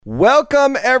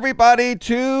Welcome, everybody,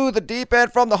 to the Deep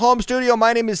End from the home studio.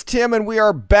 My name is Tim, and we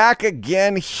are back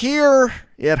again here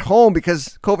at home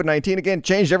because COVID-19, again,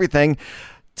 changed everything.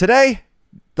 Today,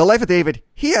 the life of David,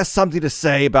 he has something to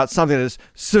say about something that is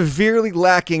severely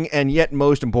lacking and yet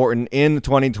most important in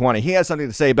 2020. He has something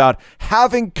to say about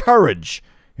having courage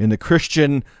in the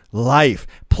Christian life.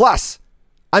 Plus,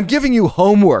 I'm giving you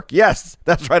homework. Yes,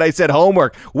 that's right, I said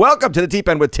homework. Welcome to the Deep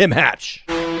End with Tim Hatch.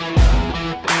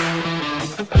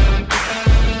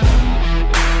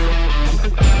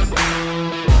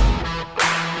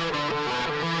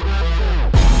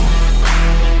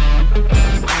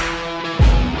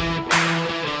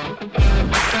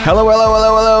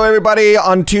 Hello, everybody.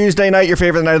 On Tuesday night, your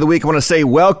favorite night of the week, I want to say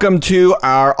welcome to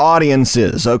our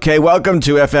audiences, okay? Welcome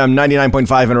to FM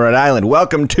 99.5 in Rhode Island.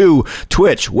 Welcome to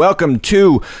Twitch. Welcome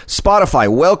to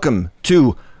Spotify. Welcome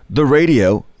to the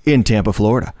radio in Tampa,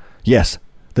 Florida. Yes,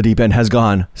 the Deep End has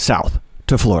gone south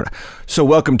to Florida. So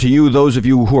welcome to you, those of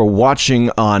you who are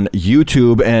watching on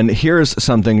YouTube. And here's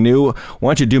something new. I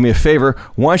want you to do me a favor. I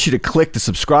want you to click the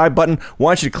subscribe button. I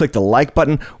want you to click the like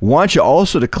button. I want you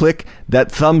also to click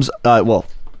that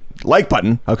like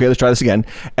button. Okay, let's try this again.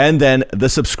 And then the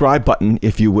subscribe button,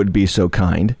 if you would be so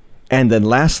kind. And then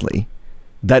lastly,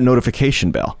 that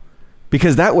notification bell.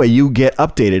 Because that way you get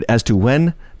updated as to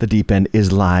when the Deep End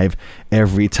is live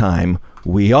every time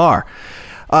we are.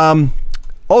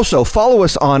 Also, follow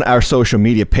us on our social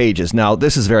media pages. Now,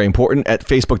 this is very important at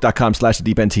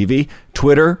facebook.com/TheDeepEndTV,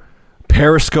 Twitter,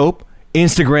 Periscope,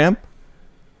 Instagram.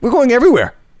 We're going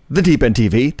everywhere. The Deep End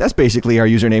TV. That's basically our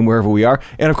username wherever we are.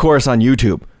 And of course, on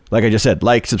YouTube. Like I just said,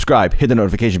 like, subscribe, hit the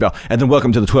notification bell, and then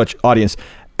welcome to the Twitch audience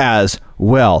as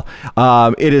well.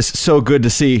 It is so good to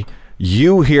see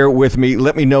you here with me.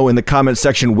 Let me know in the comments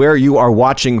section where you are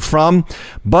watching from.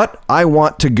 But I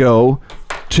want to go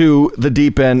to the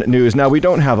Deep End News. Now, we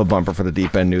don't have a bumper for the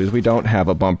Deep End News. We don't have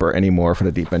a bumper anymore for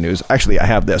the Deep End News. Actually, I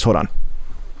have this. Hold on.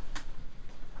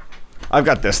 I've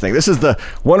got this thing. This is the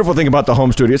wonderful thing about the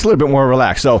home studio. It's a little bit more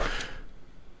relaxed. So,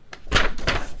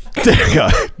 there you go.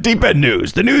 Deep End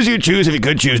News. The news you choose if you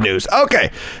could choose news. Okay.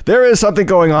 There is something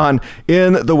going on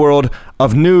in the world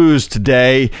of news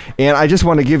today, and I just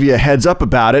want to give you a heads up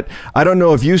about it. I don't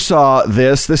know if you saw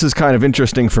this. This is kind of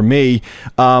interesting for me.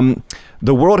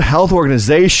 The World Health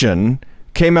Organization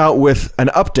came out with an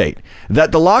update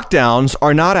that the lockdowns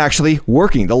are not actually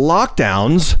working. The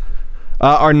lockdowns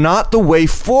are not the way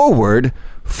forward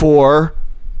for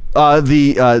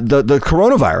the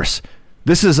coronavirus.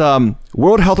 This is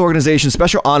World Health Organization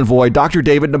Special Envoy Dr.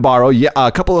 David Nabarro,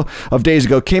 a couple of days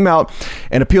ago, came out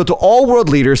and appealed to all world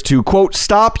leaders to, quote,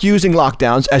 stop using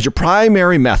lockdowns as your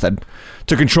primary method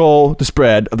to control the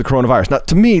spread of the coronavirus. Now,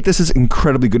 to me, this is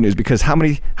incredibly good news because how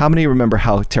many remember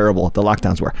how terrible the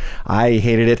lockdowns were? I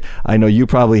hated it. I know you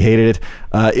probably hated it.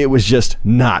 It was just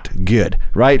not good,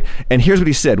 right? And here's what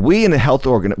he said. We in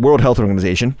the World Health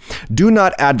Organization do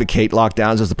not advocate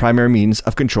lockdowns as the primary means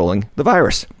of controlling the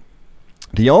virus.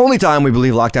 The only time we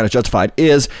believe lockdown is justified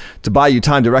is to buy you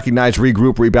time to recognize,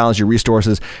 regroup, rebalance your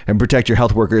resources, and protect your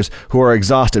health workers who are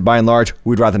exhausted. By and large,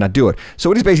 we'd rather not do it. So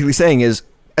what he's basically saying is,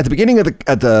 at the beginning of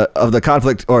the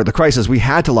conflict or the crisis, we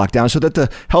had to lock down so that the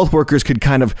health workers could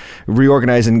kind of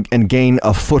reorganize and gain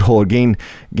a foothold, gain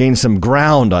some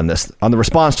ground on the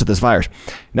response to this virus.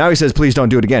 Now he says, please don't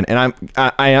do it again. And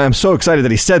I am so excited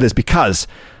that he said this because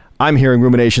I'm hearing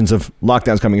ruminations of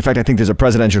lockdowns coming. In fact, I think there's a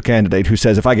presidential candidate who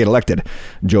says if I get elected,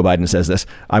 Joe Biden says this,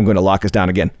 I'm going to lock us down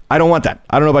again. I don't want that.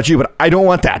 I don't know about you, but I don't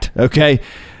want that. Okay.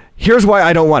 Here's why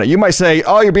I don't want it. You might say,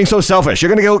 "Oh, you're being so selfish. You're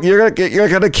gonna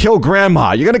kill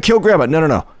grandma. You're gonna kill grandma."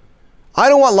 No. I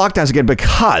don't want lockdowns again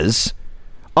because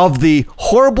of the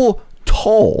horrible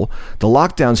toll the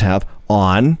lockdowns have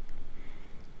on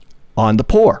the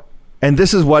poor. And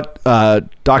this is what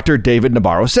Dr. David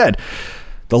Nabarro said.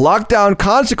 The lockdown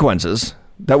consequences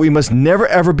that we must never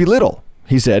ever belittle,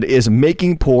 he said, is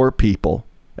making poor people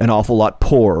an awful lot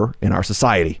poorer in our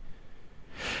society.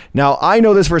 Now, I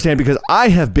know this firsthand because I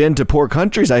have been to poor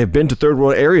countries. I have been to third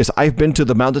world areas. I've been to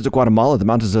the mountains of Guatemala, the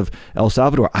mountains of El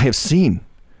Salvador. I have seen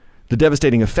the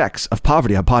devastating effects of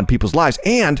poverty upon people's lives,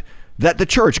 and that the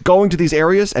church going to these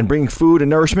areas and bringing food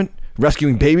and nourishment,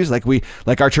 rescuing babies like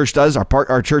our church does,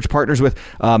 our church partners with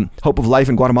Hope of Life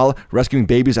in Guatemala, rescuing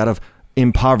babies out of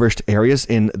impoverished areas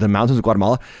in the mountains of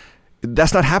Guatemala.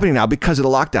 That's not happening now because of the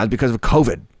lockdowns, because of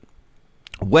COVID.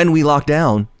 When we locked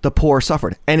down, the poor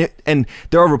suffered. And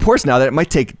there are reports now that it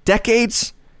might take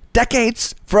decades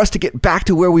for us to get back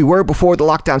to where we were before the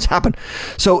lockdowns happened.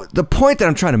 So the point that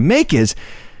I'm trying to make is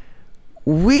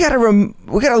we got to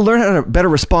learn how to better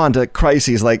respond to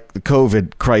crises like the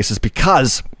COVID crisis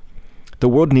because the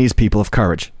world needs people of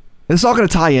courage. And it's all going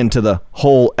to tie into the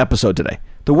whole episode today.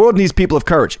 The world needs people of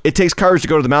courage. It takes courage to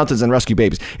go to the mountains and rescue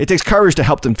babies. It takes courage to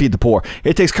help them feed the poor.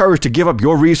 It takes courage to give up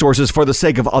your resources for the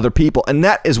sake of other people. And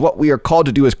that is what we are called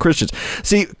to do as Christians.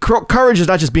 See, courage is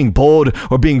not just being bold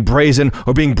or being brazen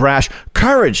or being brash.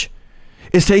 Courage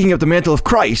is taking up the mantle of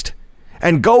Christ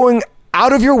and going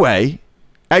out of your way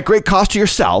at great cost to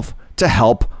yourself to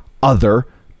help other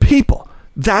people.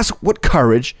 That's what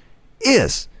courage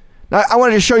is. Now, I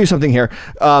wanted to show you something here.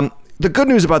 The good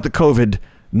news about the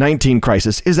COVID-19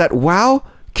 crisis is that while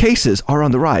cases are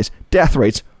on the rise, death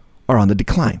rates are on the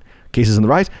decline. Cases on the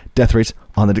rise, death rates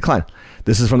on the decline.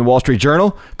 This is from the Wall Street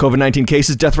Journal. COVID-19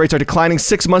 cases, death rates are declining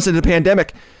 6 months into the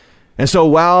pandemic. And so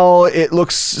while it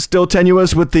looks still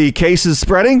tenuous with the cases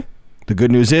spreading, the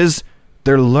good news is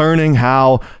they're learning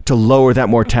how to lower that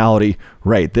mortality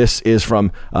rate. This is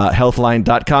from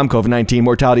healthline.com. COVID-19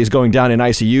 mortality is going down in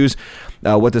ICUs.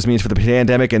 What this means for the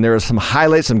pandemic. And there are some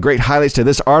great highlights to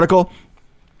this article.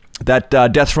 That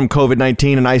deaths from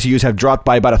COVID-19 in ICUs have dropped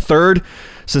by about a third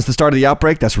since the start of the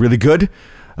outbreak. That's really good.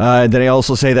 And then they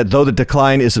also say that though the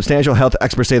decline is substantial, health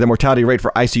experts say the mortality rate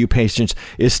for ICU patients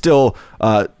is still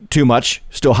too much,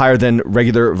 still higher than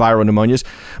regular viral pneumonias.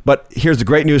 But here's the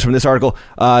great news from this article.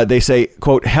 They say,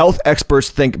 quote, health experts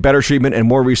think better treatment and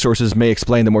more resources may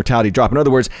explain the mortality drop. In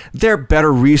other words, they're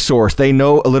better resourced. They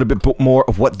know a little bit more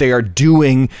of what they are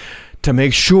doing to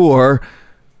make sure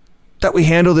that we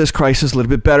handle this crisis a little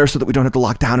bit better so that we don't have to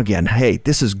lock down again. Hey,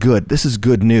 this is good. This is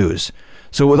good news.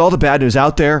 So with all the bad news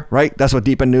out there, right? That's what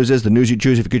Deep End News is, the news you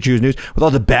choose if you could choose news. With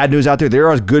all the bad news out there, there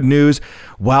is good news.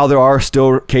 While there are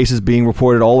still cases being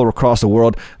reported all across the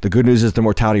world, the good news is the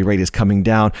mortality rate is coming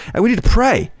down. And we need to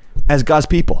pray as God's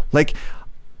people. Like,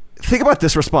 think about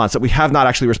this response that we have not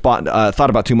actually thought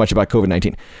about too much about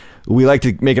COVID-19. We like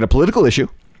to make it a political issue.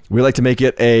 We like to make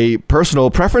it a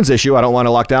personal preference issue. I don't want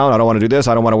to lock down. I don't want to do this.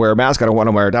 I don't want to wear a mask. I don't want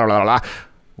to wear blah, blah, blah.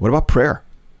 What about prayer?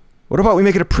 What about we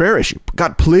make it a prayer issue?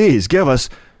 God, please give us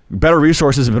better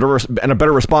resources and a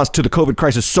better response to the COVID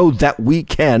crisis so that we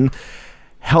can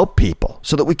help people,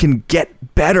 so that we can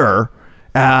get better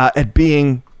at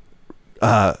being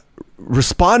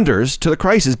responders to the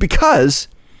crisis, because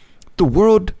the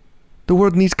world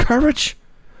needs courage.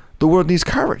 The world needs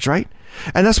courage, right?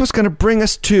 And that's what's going to bring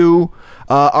us to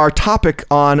our topic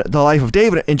on the life of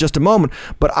David in just a moment.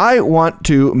 But I want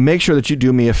to make sure that you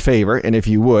do me a favor. And if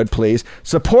you would, please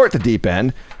support the Deep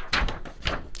End.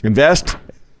 Invest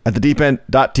at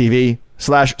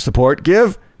thedeepend.tv/support.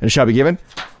 Give, and it shall be given.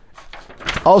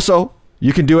 Also,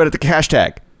 you can do it at the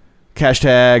hashtag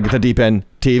the Deep End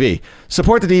TV.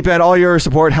 Support the Deep End. All your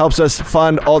support helps us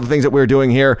fund all the things that we're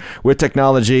doing here with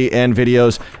technology and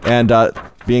videos and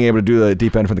being able to do the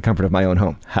Deep End from the comfort of my own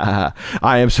home.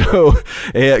 I am so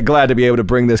glad to be able to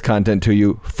bring this content to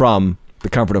you from the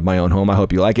comfort of my own home. I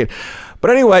hope you like it. But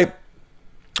anyway,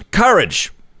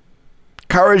 courage.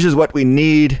 Courage is what we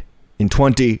need in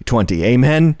 2020.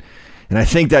 Amen. And I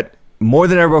think that more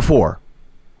than ever before,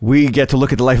 we get to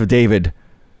look at the life of David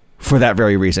for that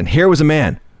very reason. Here was a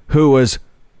man who was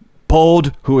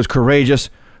bold, who was courageous,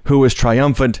 who was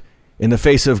triumphant in the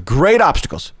face of great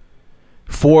obstacles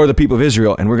for the people of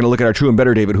Israel. And we're going to look at our true and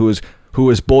better David, who is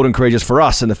bold and courageous for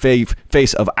us in the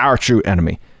face of our true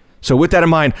enemy. So with that in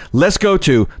mind, let's go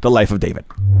to the life of David.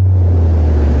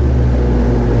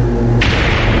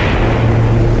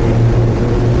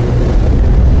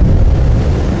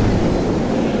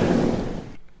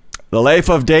 The life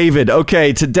of David.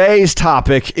 Okay, today's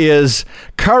topic is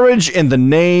courage in the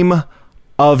name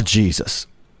of Jesus.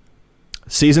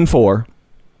 Season 4,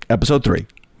 episode 3.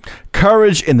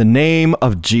 Courage in the name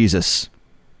of Jesus.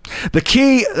 The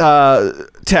key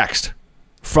text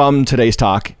from today's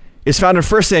talk is found in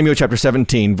 1 Samuel chapter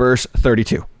 17, verse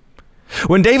 32.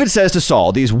 When David says to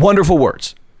Saul these wonderful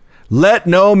words, "Let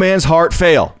no man's heart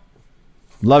fail."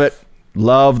 Love it.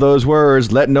 Love those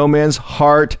words. Let no man's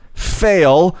heart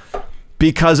fail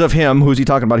because of him. Who's he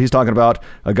talking about? He's talking about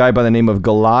a guy by the name of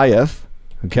Goliath.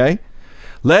 Okay.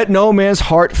 Let no man's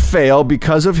heart fail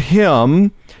because of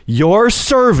him. Your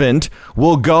servant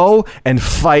will go and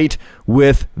fight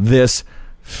with this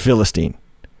Philistine.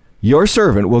 Your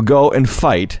servant will go and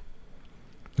fight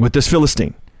with this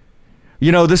Philistine.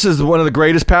 You know, this is one of the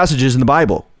greatest passages in the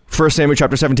Bible. 1 Samuel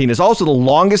chapter 17 is also the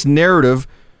longest narrative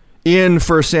in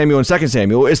 1 Samuel and 2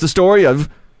 Samuel. It's the story of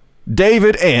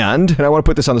David and I want to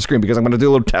put this on the screen because I'm going to do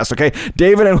a little test, okay?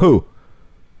 David and who?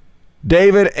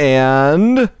 David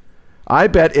and, I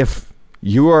bet if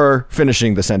you are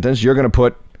finishing the sentence, you're going to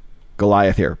put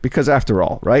Goliath here, because after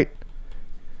all, right?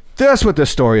 That's what this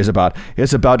story is about.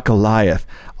 It's about Goliath.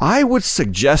 I would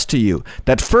suggest to you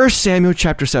that 1 Samuel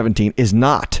chapter 17 is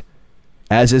not,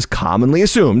 as is commonly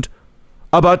assumed,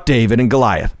 about David and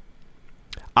Goliath.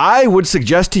 I would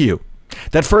suggest to you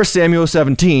that 1 Samuel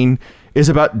 17 is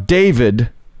about David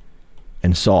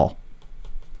and Saul.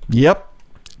 Yep,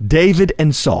 David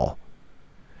and Saul.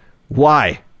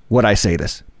 Why would I say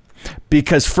this?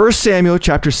 Because 1 Samuel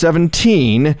chapter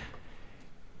 17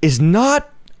 is not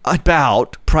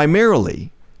about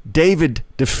primarily David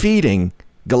defeating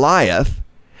Goliath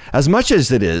as much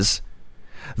as it is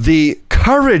the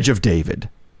courage of David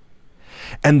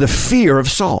and the fear of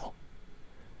Saul.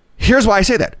 Here's why I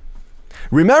say that.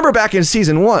 Remember back in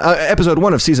episode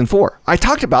 1 of season 4, I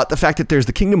talked about the fact that there's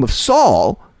the kingdom of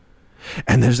Saul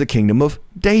and there's the kingdom of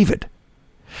David.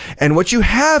 And what you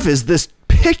have is this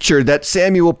picture that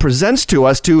Samuel presents to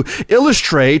us to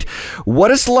illustrate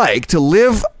what it's like to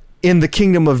live in the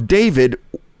kingdom of David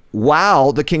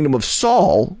while the kingdom of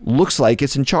Saul looks like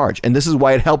it's in charge. And this is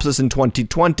why it helps us in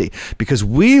 2020, because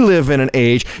we live in an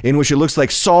age in which it looks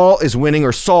like Saul is winning,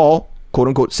 or Saul, quote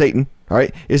unquote Satan, all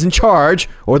right, is in charge,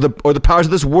 or the powers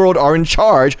of this world are in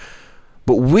charge.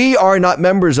 But we are not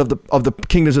members of the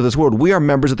kingdoms of this world. We are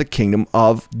members of the kingdom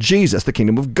of Jesus, the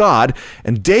kingdom of God.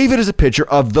 And David is a picture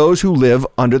of those who live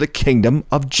under the kingdom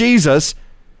of Jesus,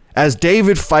 as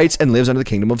David fights and lives under the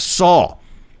kingdom of Saul.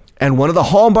 And one of the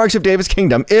hallmarks of David's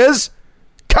kingdom is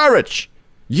courage.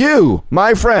 You,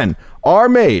 my friend, are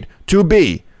made to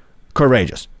be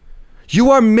courageous. You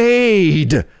are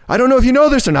made. I don't know if you know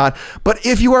this or not, but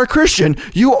if you are a Christian,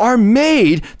 you are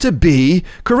made to be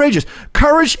courageous.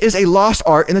 Courage is a lost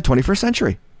art in the 21st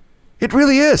century. It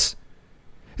really is.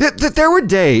 There were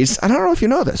days, I don't know if you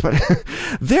know this, but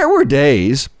there were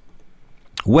days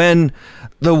when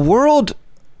the world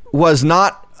was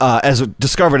not as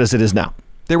discovered as it is now.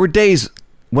 There were days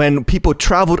when people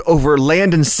traveled over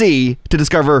land and sea to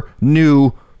discover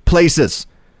new places,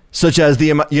 such as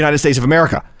the United States of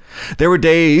America. There were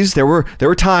days, there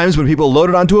were times when people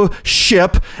loaded onto a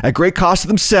ship at great cost to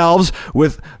themselves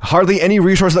with hardly any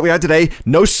resources that we have today.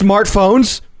 No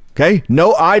smartphones, okay?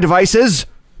 No iDevices,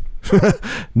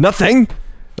 nothing.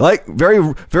 Like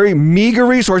very, very meager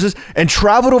resources, and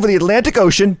traveled over the Atlantic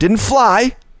Ocean, didn't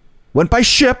fly, went by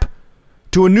ship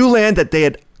to a new land that they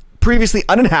had previously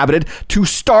uninhabited to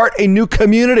start a new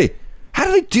community. How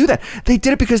did they do that? They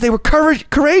did it because they were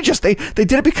courageous. They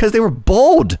did it because they were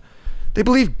bold. They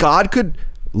believed God could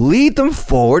lead them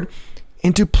forward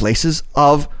into places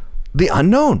of the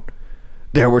unknown.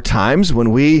 There were times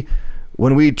when we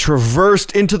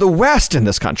traversed into the West in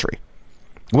this country,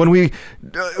 when we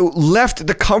left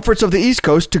the comforts of the East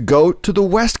Coast to go to the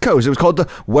West Coast. It was called the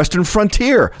Western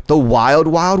Frontier, the Wild,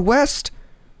 Wild West.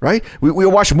 Right? We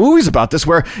watch movies about this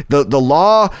where the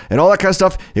law and all that kind of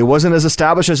stuff, it wasn't as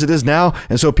established as it is now.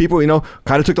 And so people,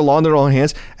 kind of took the law in their own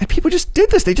hands, and people just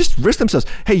did this. They just risked themselves.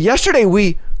 Hey, yesterday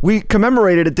we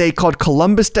commemorated a day called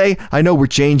Columbus Day. I know we're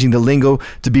changing the lingo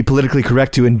to be politically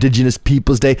correct to Indigenous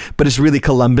Peoples Day, but it's really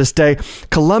Columbus Day.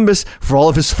 Columbus, for all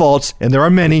of his faults, and there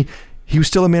are many, he was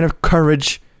still a man of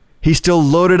courage. He still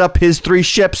loaded up his 3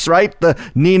 ships, right? The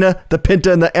Nina, the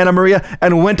Pinta, and the Anna Maria,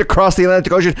 and went across the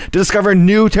Atlantic Ocean to discover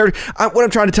new territory. What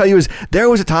I'm trying to tell you is there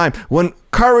was a time when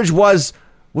courage was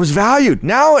valued.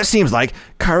 Now it seems like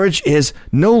courage is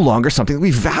no longer something that we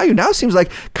value. Now it seems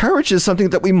like courage is something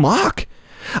that we mock.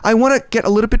 I want to get a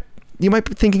little bit, you might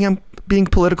be thinking I'm being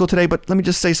political today, but let me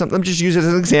just say something. Let me just use it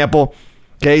as an example.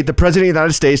 Okay, the President of the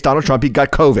United States, Donald Trump, he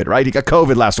got COVID, right? He got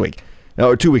COVID last week,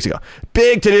 or 2 weeks ago.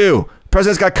 Big to do.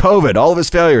 President's got COVID, all of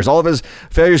his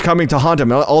failures coming to haunt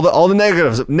him, all the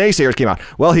negatives, naysayers came out.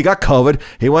 Well, he got COVID.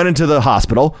 He went into the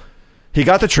hospital. He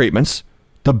got the treatments,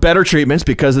 the better treatments,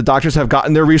 because the doctors have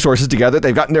gotten their resources together.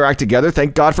 They've gotten their act together.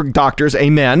 Thank God for doctors.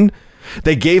 Amen.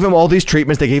 They gave him all these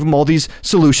treatments. They gave him all these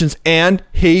solutions, and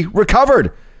he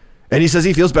recovered. And he says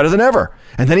he feels better than ever.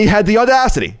 And then he had the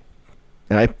audacity,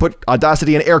 and I put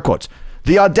audacity in air quotes,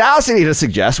 the audacity to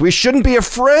suggest we shouldn't be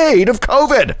afraid of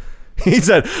COVID. He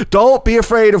said, don't be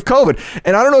afraid of COVID.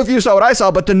 And I don't know if you saw what I saw,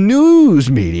 but the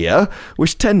news media,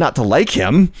 which tend not to like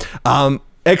him,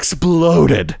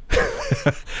 exploded.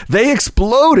 They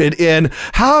exploded in,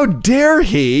 how dare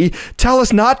he tell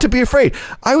us not to be afraid?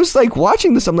 I was like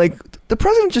watching this. I'm like, the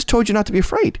president just told you not to be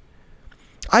afraid.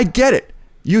 I get it.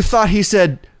 You thought he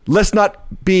said, let's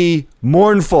not be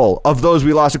mournful of those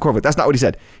we lost to COVID. That's not what he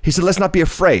said. He said, let's not be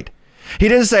afraid. He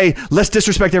didn't say, let's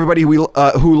disrespect everybody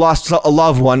who lost a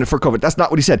loved one for COVID. That's not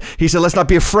what he said. He said, let's not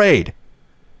be afraid.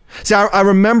 See, I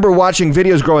remember watching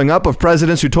videos growing up of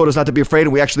presidents who told us not to be afraid,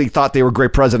 and we actually thought they were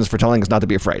great presidents for telling us not to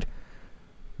be afraid.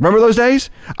 Remember those days?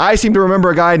 I seem to remember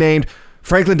a guy named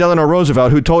Franklin Delano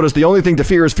Roosevelt, who told us the only thing to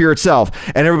fear is fear itself.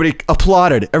 And everybody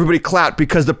applauded. Everybody clapped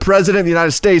because the president of the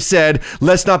United States said,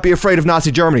 let's not be afraid of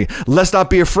Nazi Germany. Let's not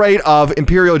be afraid of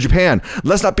Imperial Japan.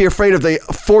 Let's not be afraid of the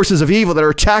forces of evil that are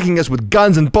attacking us with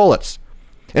guns and bullets.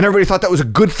 And everybody thought that was a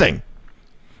good thing.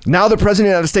 Now the president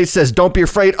of the United States says, don't be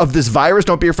afraid of this virus.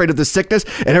 Don't be afraid of this sickness.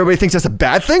 And everybody thinks that's a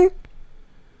bad thing.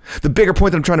 The bigger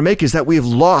point that I'm trying to make is that we've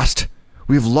lost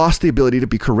the ability to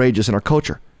be courageous in our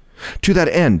culture. To that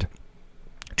end,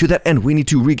 we need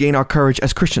to regain our courage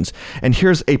as Christians. And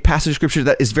here's a passage of scripture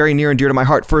that is very near and dear to my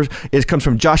heart. First, it comes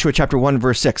from Joshua chapter 1,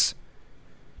 verse 6.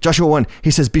 Joshua 1,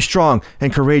 he says, be strong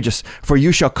and courageous, for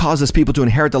you shall cause this people to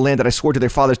inherit the land that I swore to their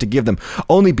fathers to give them.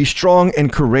 Only be strong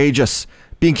and courageous,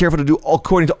 being careful to do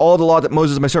according to all the law that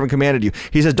Moses, my servant, commanded you.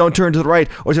 He says, don't turn to the right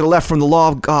or to the left from the law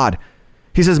of God.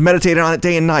 He says, meditate on it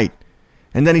day and night.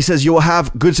 And then he says, you will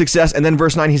have good success. And then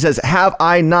verse 9, he says, have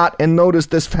I not, and notice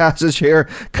this passage here,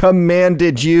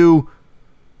 commanded you,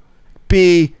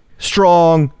 be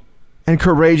strong and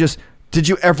courageous. Did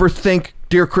you ever think,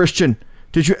 dear Christian,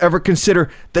 did you ever consider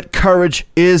that courage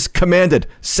is commanded?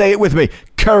 Say it with me.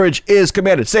 Courage is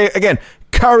commanded. Say it again.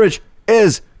 Courage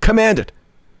is commanded.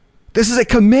 This is a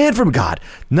command from God,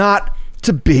 not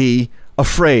to be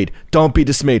afraid. Don't be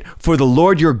dismayed. For the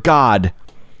Lord your God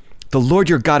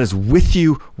is with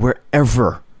you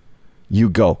wherever you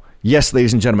go. Yes,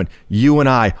 ladies and gentlemen, you and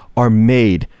I are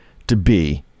made to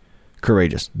be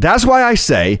courageous. That's why I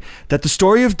say that the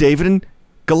story of David and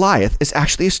Goliath is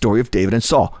actually a story of David and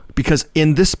Saul. Because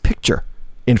in this picture,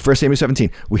 in 1 Samuel 17,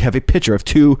 we have a picture of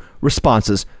two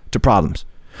responses to problems.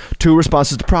 Two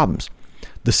responses to problems.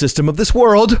 The system of this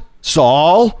world,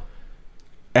 Saul,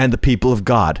 and the people of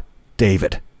God,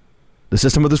 David. The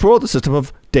system of this world, the system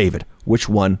of David. Which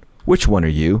one are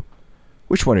you?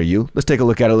 Which one are you? Let's take a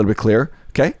look at it a little bit clearer,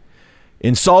 okay?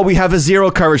 In Saul, we have a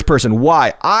zero courage person.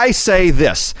 Why? I say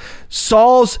this.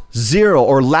 Saul's zero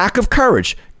or lack of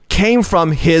courage came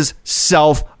from his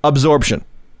self-absorption.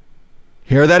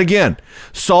 Hear that again.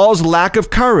 Saul's lack of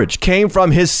courage came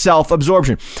from his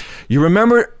self-absorption. You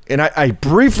remember, and I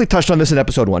briefly touched on this in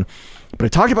episode 1, but I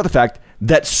talked about the fact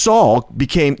that Saul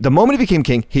the moment he became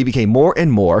king, he became more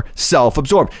and more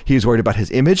self-absorbed. He was worried about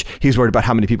his image. He was worried about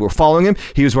how many people were following him.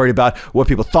 He was worried about what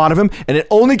people thought of him. And it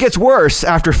only gets worse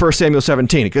after 1 Samuel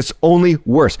 17. It gets only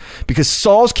worse because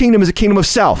Saul's kingdom is a kingdom of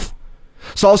self.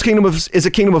 Saul's kingdom is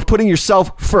a kingdom of putting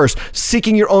yourself first,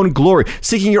 seeking your own glory,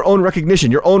 seeking your own recognition,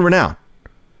 your own renown.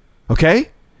 Okay?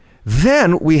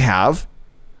 Then we have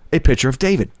a picture of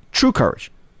David, true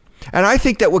courage. And I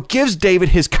think that what gives David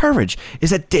his courage is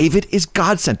that David is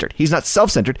God-centered. He's not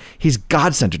self-centered. He's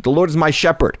God-centered. The Lord is my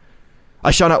shepherd.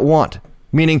 I shall not want.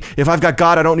 Meaning, if I've got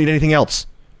God, I don't need anything else.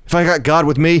 If I got God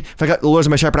with me, if I got the Lord as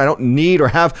my shepherd, I don't need or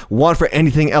have want for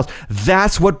anything else.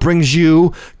 That's what brings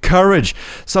you courage.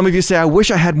 Some of you say, I wish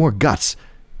I had more guts.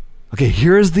 Okay,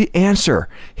 here's the answer.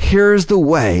 Here's the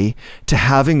way to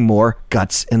having more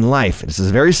guts in life. This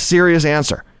is a very serious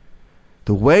answer.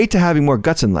 The way to having more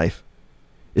guts in life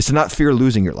is to not fear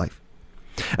losing your life.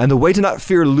 And the way to not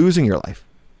fear losing your life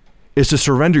is to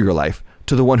surrender your life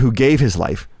to the one who gave his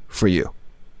life for you.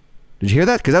 Did you hear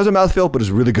that? Because that was a mouthful, but it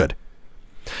was really good.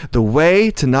 The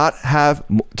way to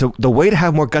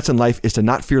have more guts in life is to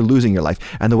not fear losing your life.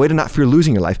 And the way to not fear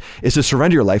losing your life is to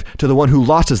surrender your life to the one who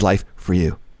lost his life for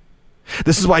you.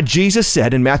 This is why Jesus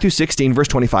said in Matthew 16, verse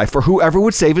 25, for whoever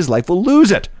would save his life will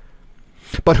lose it.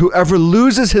 But whoever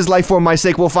loses his life for my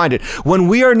sake will find it. When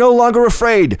we are no longer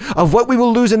afraid of what we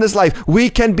will lose in this life, we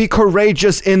can be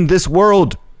courageous in this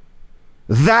world.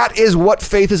 That is what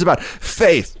faith is about.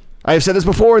 Faith. I have said this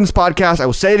before in this podcast. I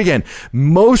will say it again.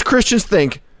 Most Christians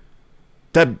think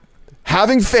that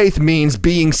having faith means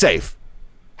being safe.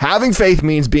 Having faith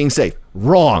means being safe.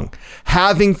 Wrong.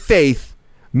 Having faith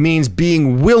means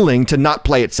being willing to not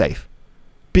play it safe.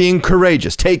 Being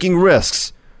courageous, taking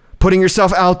risks, putting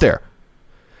yourself out there.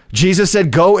 Jesus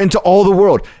said, go into all the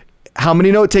world. How many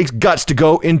know it takes guts to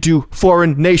go into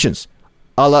foreign nations?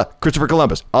 A la Christopher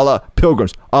Columbus, a la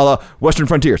Pilgrims, a la Western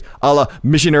Frontiers, a la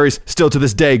missionaries still to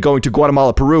this day going to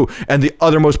Guatemala, Peru, and the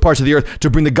othermost parts of the earth to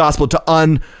bring the gospel to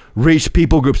unreached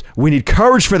people groups. We need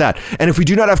courage for that. And if we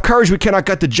do not have courage, we cannot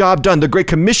get the job done. The Great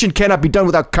Commission cannot be done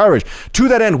without courage. To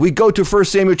that end, we go to 1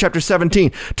 Samuel chapter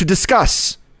 17 to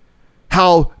discuss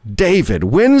how David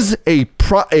wins a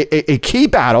key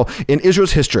battle in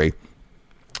Israel's history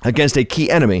against a key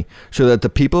enemy so that the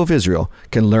people of Israel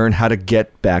can learn how to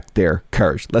get back their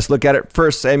courage. Let's look at it.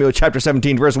 1 Samuel chapter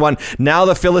 17, verse 1. Now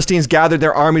the Philistines gathered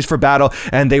their armies for battle,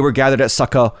 and they were gathered at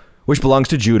Succoth, which belongs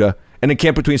to Judah, and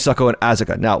encamped between Succoth and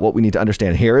Azekah. Now, what we need to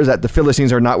understand here is that the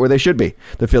Philistines are not where they should be.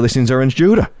 The Philistines are in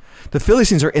Judah. The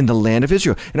Philistines are in the land of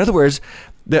Israel. In other words,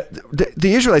 the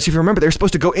Israelites, if you remember, they're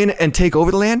supposed to go in and take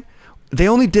over the land. They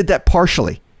only did that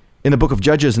partially in the book of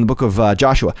Judges and the book of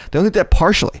Joshua. They only did that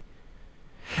partially.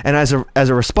 And as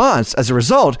a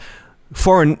result,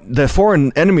 the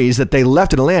foreign enemies that they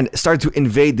left in the land started to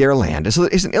invade their land. And so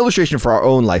it's an illustration for our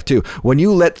own life too. When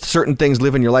you let certain things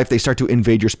live in your life, they start to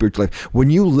invade your spiritual life. When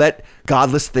you let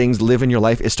godless things live in your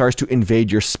life, it starts to invade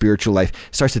your spiritual life.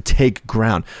 It starts to take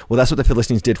ground. Well, that's what the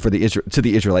Philistines did to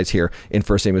the Israelites here in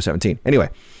 1 Samuel 17. Anyway,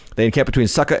 they encamped between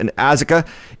Sukkah and Azekah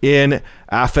in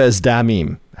Ephes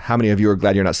Damim. How many of you are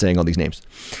glad you're not saying all these names?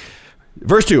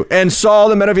 Verse 2, and Saul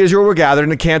and the men of Israel were gathered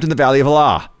and encamped in the valley of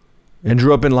Elah, and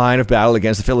drew up in line of battle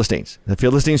against the Philistines. The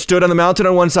Philistines stood on the mountain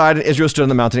on one side, and Israel stood on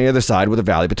the mountain on the other side with a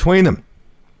valley between them.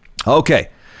 Okay,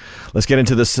 let's get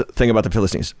into this thing about the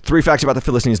Philistines. 3 facts about the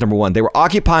Philistines. Number 1, they were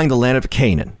occupying the land of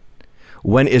Canaan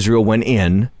when Israel went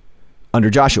in under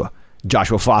Joshua.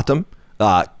 Joshua fought them,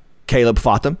 Caleb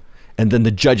fought them, and then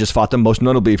the judges fought them. Most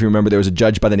notably, if you remember, there was a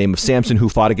judge by the name of Samson who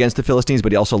fought against the Philistines,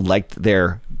 but he also liked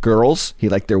their girls. He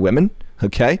liked their women,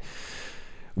 okay?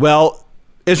 Well,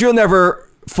 Israel never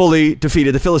fully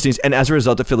defeated the Philistines, and as a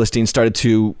result, the Philistines started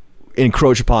to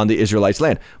encroach upon the Israelites'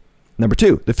 land. Number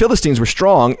 2, the Philistines were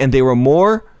strong, and they were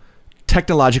more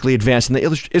technologically advanced than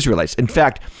the Israelites. In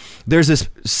fact, there's this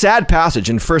sad passage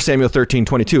in 1 Samuel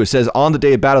 13:22. It says, on the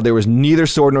day of battle, there was neither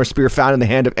sword nor spear found in the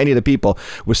hand of any of the people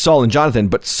with Saul and Jonathan,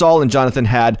 but Saul and Jonathan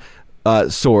had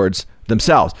swords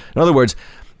themselves. In other words,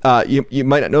 you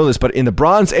might not know this, but in the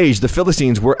Bronze Age, the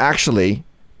Philistines were actually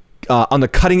on the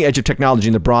cutting edge of technology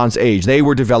in the Bronze Age. They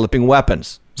were developing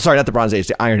weapons. Sorry, not the Bronze Age,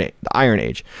 the Iron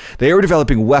Age. They were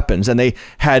developing weapons, and they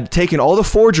had taken all the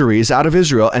forgeries out of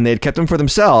Israel, and they had kept them for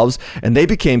themselves, and they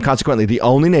became, consequently, the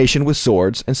only nation with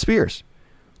swords and spears.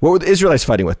 What were the Israelites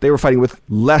fighting with? They were fighting with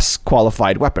less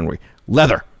qualified weaponry.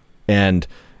 Leather. And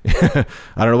I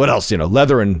don't know what else,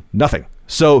 leather and nothing.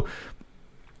 So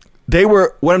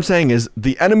what I'm saying is,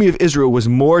 the enemy of Israel was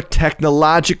more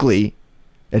technologically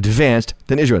advanced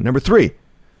than Israel. Number 3,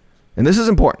 and this is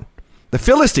important, the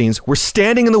Philistines were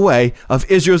standing in the way of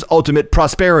Israel's ultimate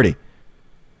prosperity.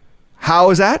 How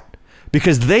is that?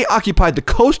 Because they occupied the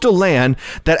coastal land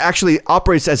that actually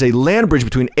operates as a land bridge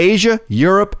between Asia,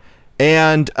 Europe,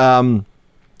 and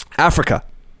Africa.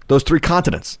 Those 3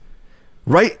 continents.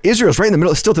 Right? Israel's right in the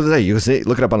middle. Still to the day, you can see,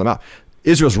 look it up on the map.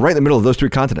 Israel's right in the middle of those 3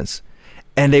 continents.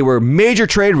 And they were major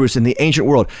trade routes in the ancient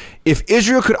world. If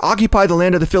Israel could occupy the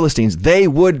land of the Philistines, they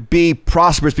would be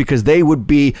prosperous because they would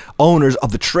be owners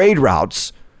of the trade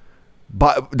routes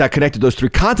that connected those 3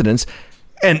 continents.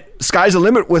 And sky's the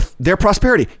limit with their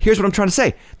prosperity. Here's what I'm trying to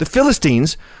say. The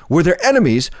Philistines were their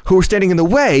enemies who were standing in the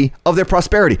way of their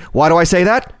prosperity. Why do I say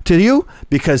that to you?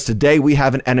 Because today we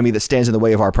have an enemy that stands in the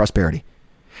way of our prosperity.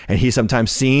 And he sometimes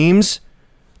seems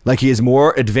like he is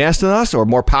more advanced than us or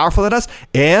more powerful than us.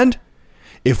 And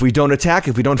if we don't attack,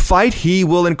 if we don't fight, he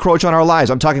will encroach on our lives.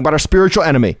 I'm talking about our spiritual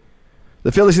enemy.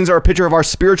 The Philistines are a picture of our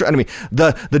spiritual enemy,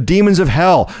 the demons of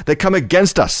hell that come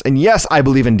against us. And yes, I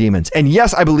believe in demons. And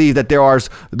yes, I believe that there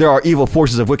are evil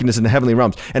forces of wickedness in the heavenly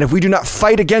realms. And if we do not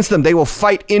fight against them, they will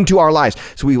fight into our lives.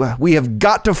 So we have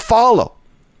got to follow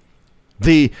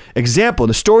the example,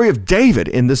 the story of David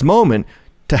in this moment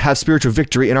to have spiritual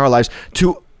victory in our lives,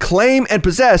 to claim and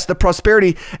possess the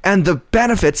prosperity and the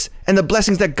benefits and the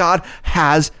blessings that God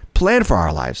has planned for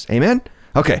our lives. Amen?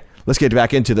 Okay, let's get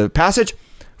back into the passage.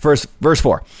 Verse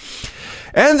 4.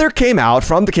 And there came out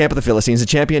from the camp of the Philistines a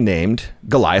champion named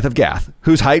Goliath of Gath,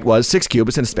 whose height was 6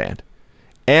 cubits and a span.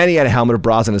 And he had a helmet of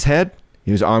bronze on his head.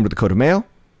 He was armed with a coat of mail,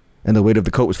 and the weight of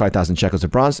the coat was 5,000 shekels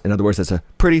of bronze. In other words, that's a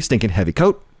pretty stinking heavy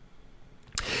coat.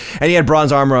 And he had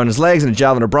bronze armor on his legs and a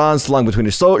javelin of bronze slung between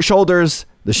his shoulders.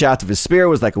 The shaft of his spear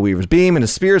was like a weaver's beam, and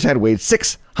his spear's head weighed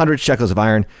 600 shekels of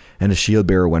iron, and his shield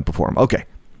bearer went before him. Okay.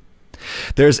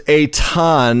 There's a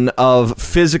ton of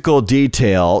physical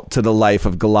detail to the life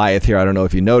of Goliath here. I don't know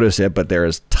if you notice it, but there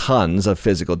is tons of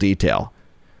physical detail.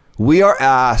 We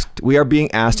are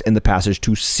being asked in the passage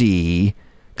to see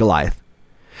Goliath.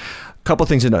 A couple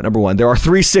things to note. Number 1, there are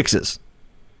 3 sixes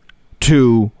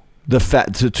to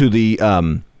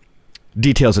the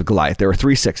details of Goliath. There are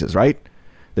 3 sixes, right?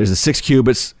 There's the 6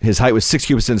 cubits. His height was 6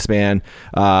 cubits in the span.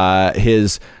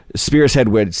 His spear's head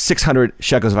weighed 600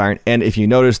 shekels of iron. And if you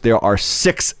notice, there are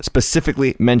 6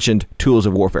 specifically mentioned tools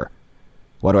of warfare.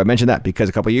 Why do I mention that? Because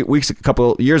a couple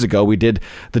years ago, we did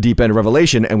the deep end of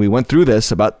Revelation, and we went through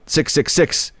this about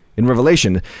 666 in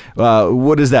Revelation.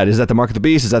 What is that? Is that the mark of the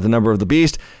beast? Is that the number of the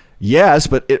beast? Yes,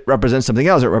 but it represents something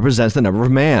else. It represents the number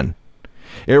of man.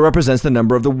 It represents the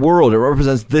number of the world. It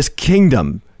represents this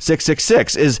kingdom.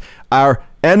 666 is our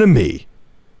enemy.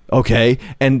 Okay,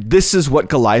 and this is what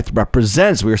Goliath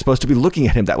represents. We are supposed to be looking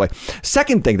at him that way.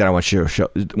 Second thing that I want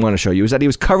to show you is that he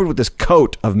was covered with this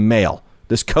coat of mail.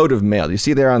 This coat of mail. You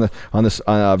see there on this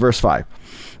verse 5.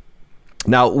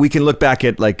 Now we can look back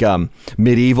at like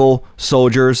medieval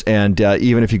soldiers, and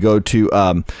even if you go to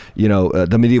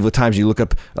the medieval times, you look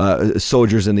up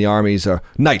soldiers in the armies, or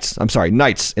knights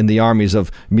in the armies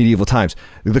of medieval times.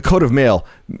 The coat of mail.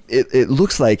 It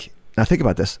looks like. Now think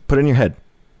about this. Put it in your head.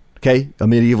 Okay, a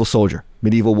medieval soldier,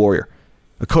 medieval warrior.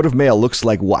 A coat of mail looks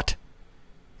like what?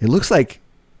 It looks like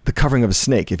the covering of a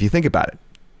snake, if you think about it.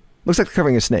 Looks like the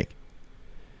covering of a snake.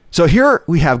 So here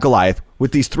we have Goliath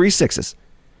with these 3 6s,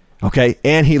 okay,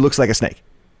 and he looks like a snake.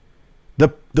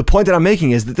 The point that I'm making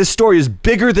is that this story is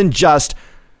bigger than just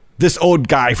this old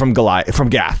guy from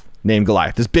Gath, named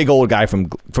Goliath, this big old guy from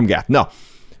Gath. No,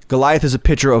 Goliath is a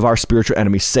picture of our spiritual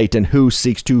enemy, Satan, who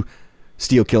seeks to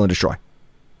steal, kill, and destroy.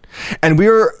 And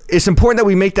it's important that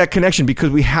we make that connection because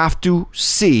we have to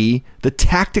see the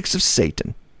tactics of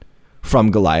Satan from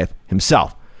Goliath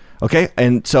himself. Okay,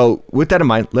 and so with that in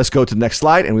mind, let's go to the next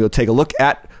slide and we will take a look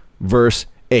at verse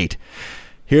 8.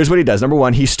 Here's what he does. Number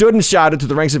 1, he stood and shouted to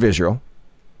the ranks of Israel.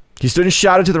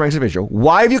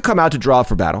 Why have you come out to draw up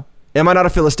for battle? Am I not a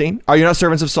Philistine? Are you not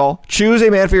servants of Saul? Choose a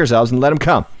man for yourselves and let him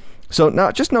come. So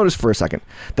now just notice for a second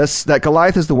that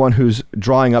Goliath is the one who's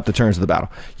drawing up the terms of the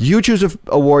battle. You choose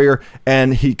a warrior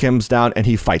and he comes down and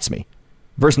he fights me.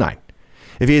 Verse 9.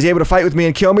 If he is able to fight with me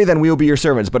and kill me, then we will be your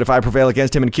servants. But if I prevail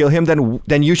against him and kill him,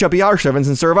 then you shall be our servants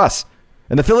and serve us.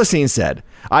 And the Philistines said,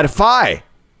 I defy,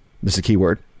 this is a key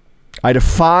word, I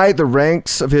defy the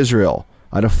ranks of Israel.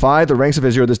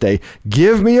 This day.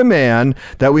 Give me a man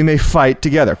that we may fight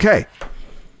together. Okay.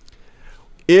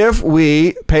 If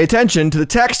we pay attention to the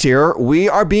text here, we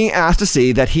are being asked to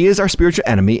see that he is our spiritual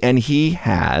enemy and he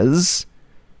has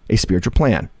a spiritual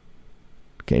plan.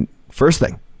 Okay, first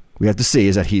thing we have to see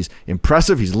is that he's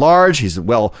impressive, he's large, he's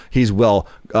well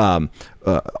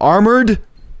armored,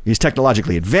 he's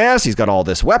technologically advanced, he's got all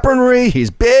this weaponry, he's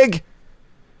big,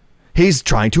 he's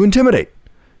trying to intimidate.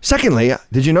 Secondly,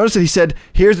 did you notice that he said,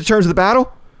 here's the terms of the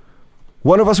battle?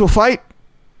 One of us will fight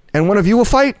and one of you will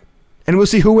fight and we'll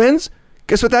see who wins?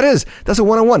 Guess what that is? That's a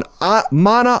one-on-one.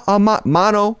 Mano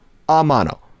a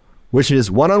mano, which is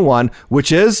one-on-one,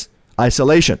 which is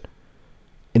isolation.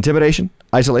 Intimidation,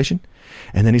 isolation.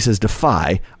 And then he says,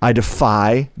 defy. I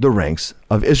defy the ranks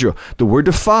of Israel. The word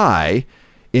defy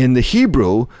in the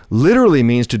Hebrew literally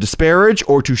means to disparage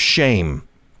or to shame.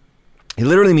 It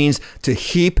literally means to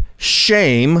heap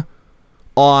shame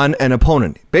on an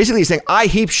opponent. Basically, he's saying, I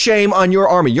heap shame on your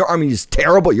army. Your army is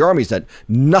terrible. Your army is a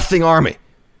nothing army.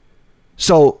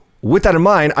 So with that in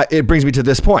mind, it brings me to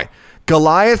this point.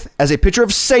 Goliath, as a picture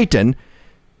of Satan,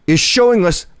 is showing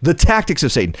us the tactics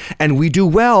of Satan. And we do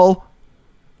well,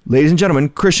 ladies and gentlemen,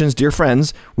 Christians, dear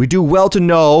friends, we do well to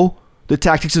know the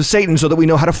tactics of Satan so that we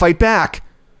know how to fight back.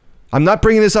 I'm not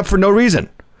bringing this up for no reason.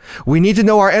 We need to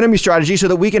know our enemy strategy so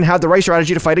that we can have the right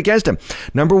strategy to fight against him.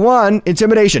 Number 1,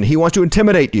 intimidation. He wants to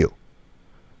intimidate you.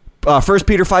 1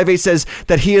 Peter 5:8 says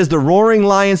that he is the roaring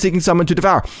lion seeking someone to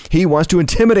devour. He wants to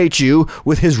intimidate you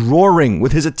with his roaring,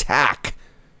 with his attack.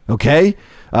 Okay?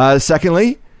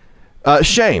 Secondly,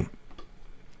 shame.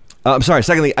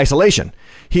 Secondly, isolation.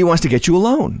 He wants to get you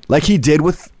alone, like he did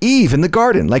with Eve in the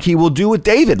garden, like he will do with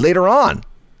David later on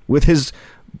with his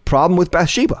problem with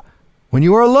Bathsheba. When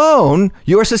you are alone,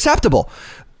 you are susceptible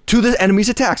to the enemy's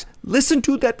attacks. Listen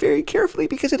to that very carefully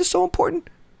because it is so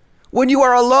important. When you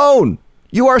are alone,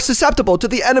 you are susceptible to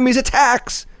the enemy's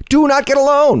attacks. Do not get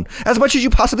alone as much as you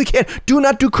possibly can. Do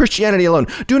not do Christianity alone.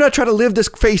 Do not try to live this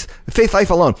faith life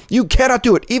alone. You cannot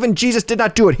do it. Even Jesus did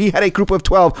not do it. He had a group of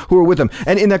 12 who were with him.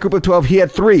 And in that group of 12, he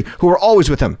had 3 who were always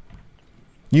with him.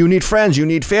 You need friends. You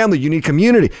need family. You need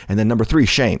community. And then number 3,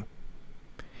 shame.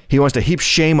 He wants to heap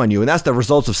shame on you. And that's the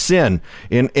results of sin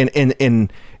in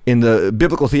the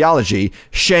biblical theology.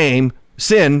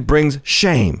 Sin brings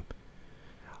shame.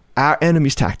 Our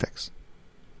enemy's tactics.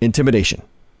 Intimidation.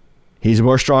 He's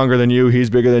more stronger than you. He's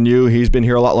bigger than you. He's been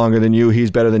here a lot longer than you.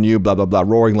 He's better than you. Blah, blah, blah.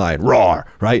 Roaring lion. Roar.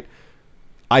 Right?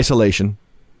 Isolation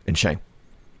and shame.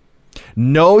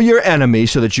 Know your enemy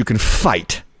so that you can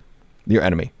fight your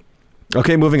enemy.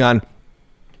 Okay, moving on.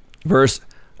 Verse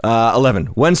 11.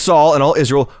 When Saul and all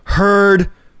Israel heard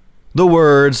the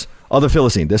words of the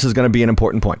Philistine. This is going to be an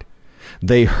important point.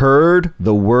 They heard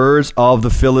the words of the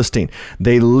Philistine.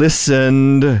 They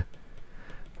listened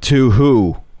to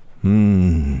who?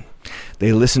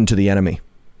 They listened to the enemy.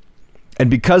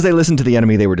 And because they listened to the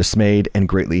enemy, they were dismayed and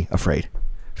greatly afraid.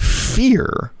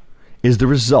 Fear is the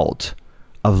result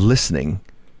of listening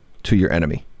to your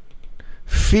enemy.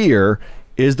 Fear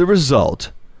is the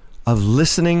result of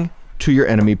listening to your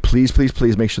enemy. Please, please,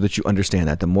 please make sure that you understand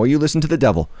that. The more you listen to the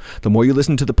devil, the more you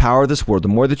listen to the power of this world, the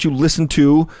more that you listen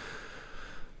to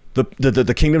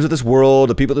the kingdoms of this world,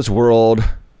 the people of this world,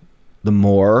 the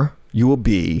more you will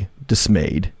be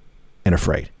dismayed and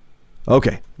afraid.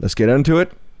 Okay, let's get into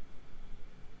it.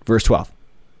 Verse 12.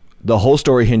 The whole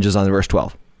story hinges on verse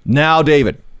 12. Now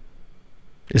David.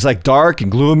 It's like dark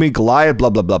and gloomy, Goliath, blah,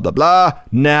 blah, blah, blah, blah.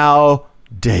 Now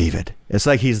David. It's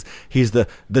like he's the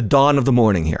dawn of the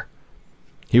morning here.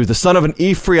 He was the son of an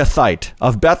Ephrathite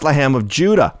of Bethlehem of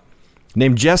Judah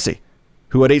named Jesse,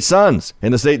 who had 8 sons.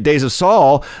 In the days of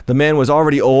Saul, the man was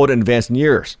already old and advanced in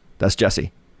years. That's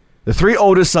Jesse. The 3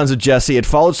 oldest sons of Jesse had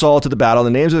followed Saul to the battle. The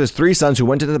names of his 3 sons who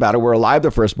went into the battle were Eliab,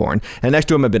 the firstborn, and next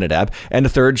to him Abinadab, and the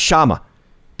third Shammah.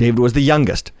 David was the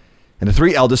youngest. And the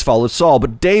 3 eldest followed Saul,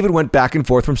 but David went back and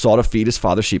forth from Saul to feed his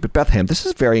father's sheep at Bethlehem. This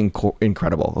is very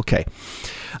incredible. Okay.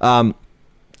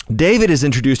 David is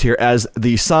introduced here as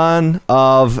the son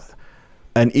of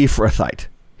an Ephrathite.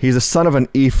 He's the son of an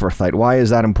Ephrathite. Why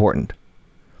is that important?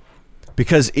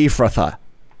 Because Ephrathah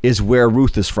is where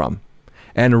Ruth is from.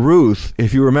 And Ruth,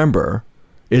 if you remember,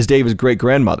 is David's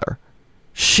great-grandmother.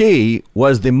 She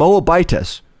was the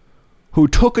Moabitess who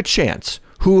took a chance,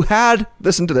 who had,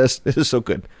 listen to this is so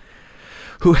good,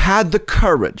 who had the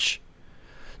courage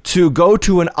to go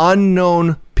to an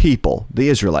unknown people, the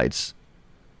Israelites,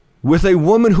 with a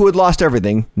woman who had lost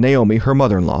everything, Naomi, her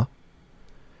mother-in-law,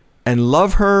 and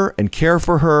love her and care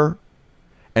for her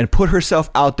and put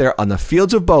herself out there on the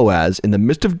fields of Boaz in the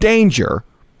midst of danger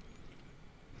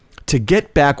to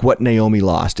get back what Naomi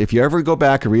lost. If you ever go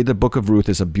back and read the book of Ruth,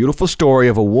 it's a beautiful story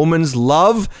of a woman's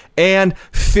love and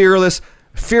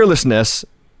fearlessness,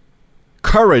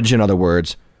 courage, in other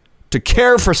words, to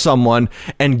care for someone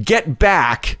and get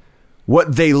back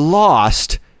what they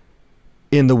lost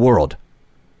in the world.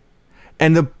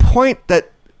 And the point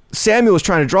that Samuel is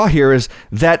trying to draw here is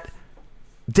that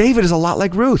David is a lot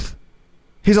like Ruth.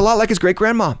 He's a lot like his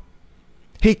great-grandma.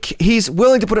 He's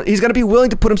going to be willing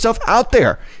to put himself out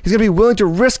there. He's going to be willing to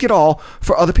risk it all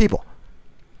for other people.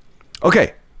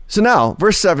 Okay, so now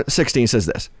verse 16 says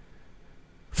this.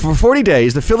 For 40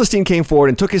 days, the Philistine came forward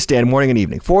and took his stand morning and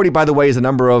evening. 40, by the way, is the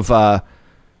number of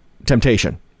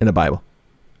temptation in the Bible.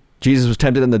 Jesus was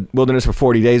tempted in the wilderness for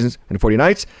 40 days and 40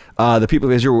 nights. The people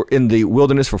of Israel were in the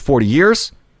wilderness for 40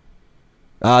 years.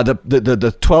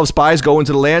 The 12 spies go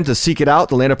into the land to seek it out,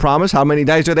 the land of promise. How many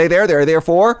days are they there? They're there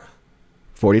for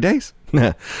 40 days.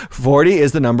 40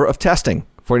 is the number of testing.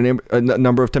 40 is the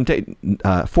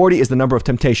number of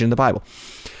temptation in the Bible.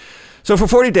 So for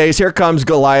 40 days, here comes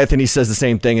Goliath, and he says the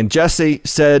same thing. And Jesse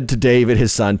said to David,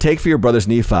 his son, take for your brothers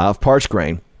an ephah of parched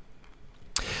grain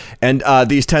and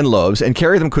these 10 loaves, and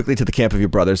carry them quickly to the camp of your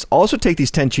brothers. Also take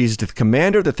these 10 cheeses to the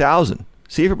commander of the 1,000.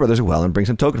 See if your brothers are well, and bring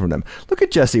some token from them. Look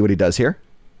at Jesse, what he does here.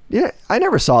 Yeah, I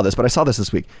never saw this, but I saw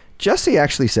this week. Jesse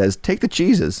actually says, take the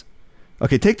cheeses.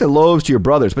 Okay, take the loaves to your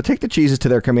brothers, but take the cheeses to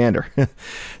their commander.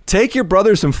 Take your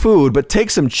brothers some food, but take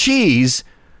some cheese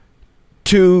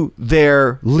to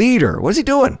their leader. What is he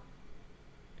doing?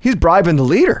 He's bribing the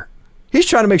leader. He's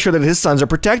trying to make sure that his sons are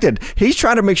protected. He's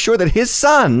trying to make sure that his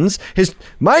sons,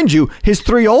 mind you, his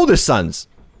 3 oldest sons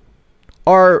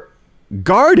are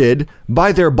guarded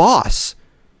by their boss.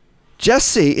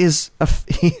 Jesse is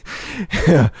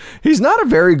he's not a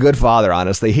very good father,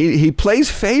 honestly. He plays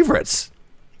favorites,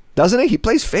 doesn't he? He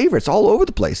plays favorites all over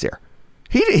the place here.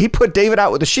 He put David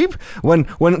out with the sheep when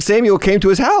Samuel came to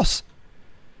his house.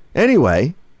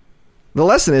 Anyway, the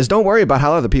lesson is don't worry about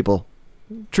how other people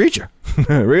treat you,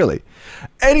 really.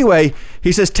 Anyway,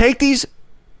 he says, take these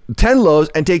 10 loaves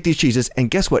and take these cheeses.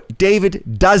 And guess what?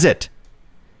 David does it.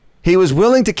 He was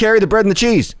willing to carry the bread and the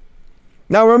cheese.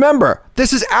 Now remember,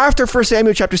 this is after 1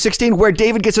 Samuel chapter 16, where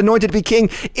David gets anointed to be king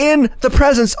in the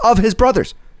presence of his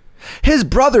brothers. His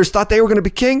brothers thought they were going to be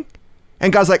king.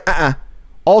 And God's like,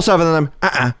 all 7 of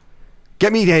them,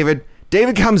 get me David.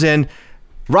 David comes in,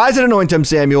 rise and anoint him,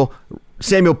 Samuel.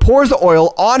 Samuel pours the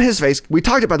oil on his face. We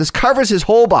talked about this, covers his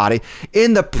whole body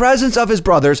in the presence of his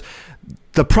brothers.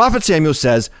 The prophet Samuel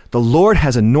says, the Lord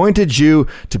has anointed you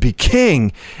to be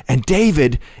king. And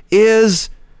David is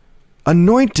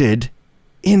anointed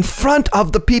in front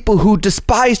of the people who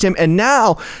despised him. And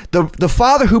now the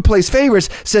father who plays favorites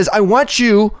says, I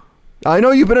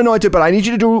know you've been anointed, but I need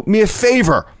you to do me a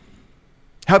favor.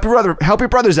 Help your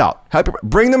brothers out.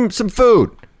 Bring them some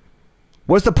food.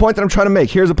 What's the point that I'm trying to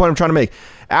make? Here's the point I'm trying to make.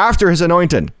 After his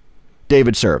anointing,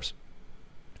 David serves.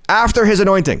 After his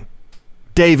anointing,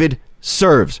 David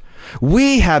serves.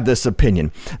 We have this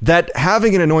opinion that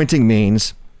having an anointing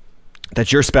means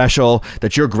that you're special,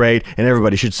 that you're great, and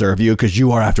everybody should serve you because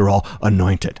you are, after all,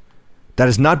 anointed. That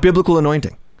is not biblical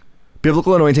anointing.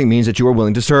 Biblical anointing means that you are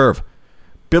willing to serve.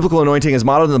 Biblical anointing is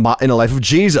modeled in the life of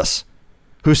Jesus,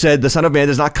 who said the Son of Man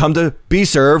does not come to be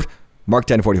served, Mark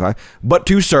 10:45, but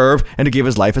to serve and to give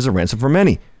his life as a ransom for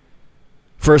many.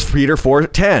 1 Peter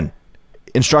 4:10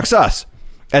 instructs us,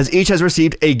 as each has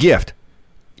received a gift,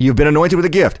 you've been anointed with a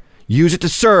gift. Use it to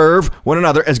serve one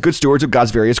another as good stewards of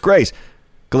God's various grace.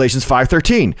 Galatians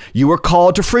 5:13, you were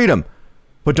called to freedom,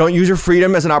 but don't use your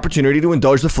freedom as an opportunity to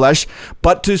indulge the flesh,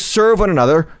 but to serve one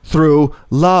another through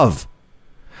love.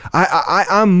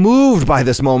 I'm moved by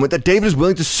this moment that David is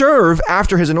willing to serve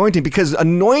after his anointing, because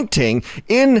anointing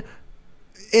in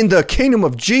the kingdom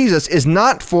of Jesus is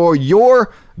not for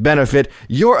your benefit.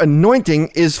 Your anointing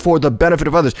is for the benefit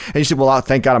of others. And you say, well,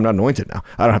 thank God I'm not anointed now.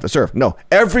 I don't have to serve. No,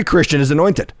 every Christian is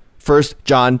anointed. 1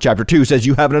 John chapter 2 says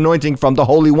you have an anointing from the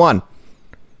Holy One.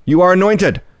 You are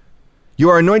anointed. You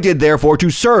are anointed, therefore,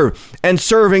 to serve. And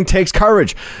serving takes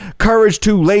courage. Courage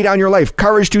to lay down your life.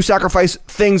 Courage to sacrifice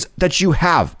things that you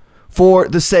have for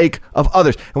the sake of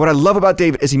others. And what I love about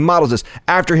David is he models this.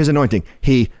 After his anointing,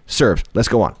 he serves. Let's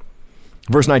go on.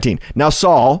 Verse 19. Now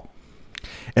Saul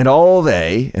and all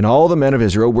the men of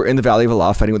Israel were in the valley of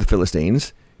Elah fighting with the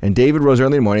Philistines. And David rose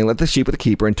early in the morning, left the sheep with the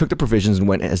keeper, and took the provisions and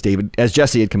went as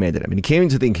Jesse had commanded him. And he came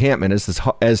into the encampment as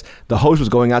the host was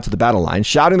going out to the battle line,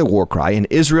 shouting the war cry. And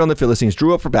Israel and the Philistines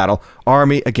drew up for battle,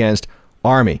 army against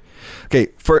army. Okay,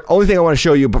 only thing I want to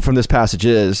show you from this passage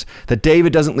is that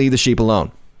David doesn't leave the sheep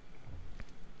alone.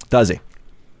 Does he?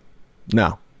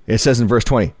 No. It says in verse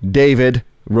 20, David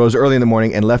rose early in the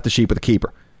morning and left the sheep with the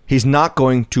keeper. He's not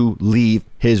going to leave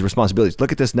his responsibilities.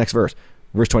 Look at this next verse.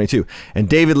 Verse 22. And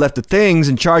David left the things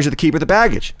in charge of the keeper of the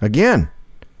baggage. Again,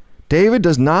 David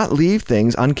does not leave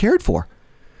things uncared for.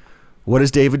 What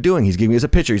is David doing? He's giving us a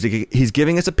picture. He's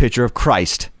giving us a picture of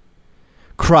Christ.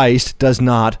 Christ does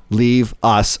not leave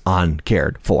us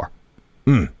uncared for.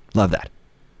 Love that.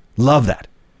 Love that.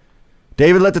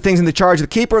 David left the things in the charge of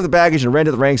the keeper of the baggage and ran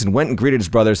to the ranks and went and greeted his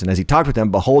brothers. And as he talked with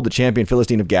them, behold, the champion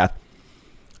Philistine of Gath,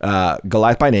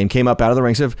 Goliath by name, came up out of the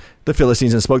ranks of the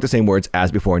Philistines and spoke the same words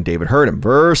as before, and David heard him.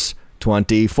 Verse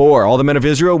 24. All the men of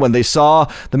Israel, when they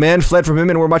saw the man, fled from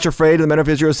him and were much afraid. And the men of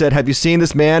Israel said, have you seen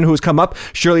this man who has come up?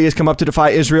 Surely he has come up to defy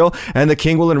Israel. And the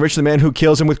king will enrich the man who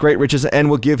kills him with great riches and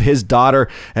will give his daughter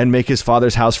and make his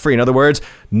father's house free. In other words,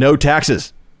 no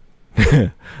taxes.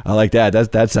 I like that.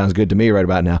 That sounds good to me right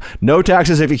about now. No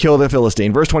taxes if you kill the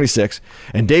Philistine. Verse 26.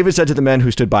 And David said to the men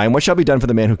who stood by him, what shall be done for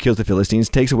the man who kills the Philistines,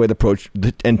 takes away the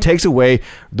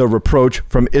reproach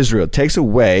from Israel. Takes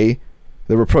away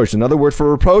the reproach. Another word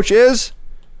for reproach is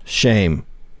shame.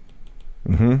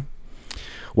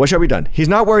 What shall be done? He's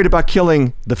not worried about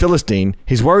killing the Philistine.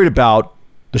 He's worried about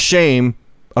the shame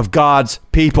of God's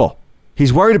people.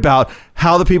 He's worried about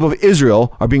how the people of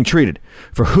Israel are being treated.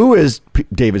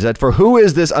 David said, for who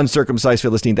is this uncircumcised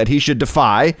Philistine that he should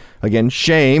defy, again,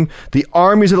 shame, the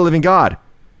armies of the living God?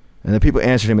 And the people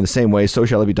answered him in the same way, so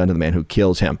shall it be done to the man who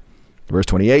kills him. Verse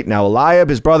 28, now Eliab,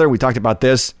 his brother, we talked about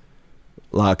this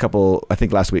last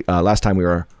time we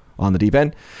were on the deep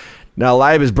end. Now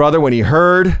Eliab, his brother, when he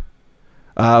heard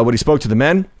what he spoke to the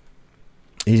men,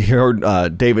 he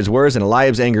heard David's words, and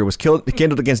Eliab's anger was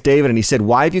kindled against David, and he said,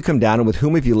 why have you come down, and with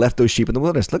whom have you left those sheep in the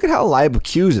wilderness? Look at how Eliab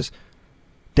accuses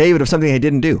David of something he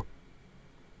didn't do.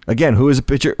 Again, who is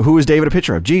David a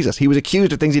picture of? Jesus. He was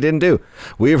accused of things he didn't do.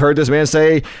 We have heard this man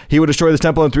say he would destroy this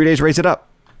temple in 3 days, raise it up.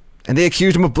 And they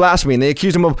accused him of blasphemy, and they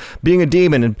accused him of being a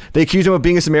demon, and they accused him of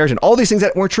being a Samaritan. All these things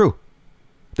that weren't true.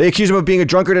 They accused him of being a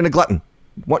drunkard and a glutton.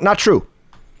 Not true.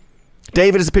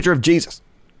 David is a picture of Jesus.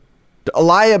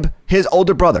 Eliab, his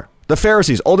older brother, the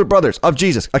Pharisees, older brothers of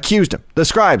Jesus, accused him. The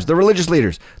scribes, the religious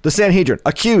leaders, the Sanhedrin,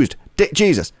 accused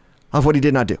Jesus of what he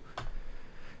did not do. And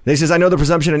he says, I know the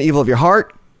presumption and evil of your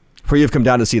heart, for you have come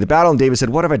down to see the battle. And David said,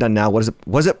 what have I done now?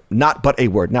 Was it not but a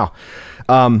word? Now,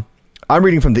 I'm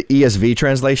reading from the ESV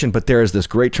translation, but there is this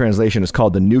great translation. It's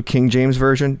called the New King James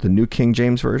Version,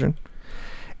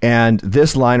 And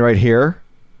this line right here,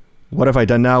 what have I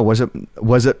done now? Was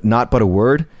it not but a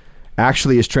word?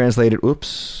 Actually is translated,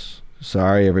 oops,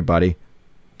 sorry everybody,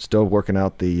 still working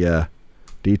out the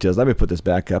details. Let me put this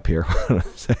back up here.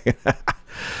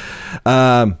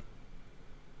 There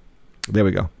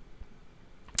we go.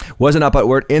 Was it not but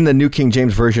word? In the New King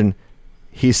James Version,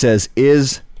 he says,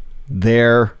 is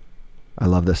there, I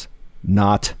love this,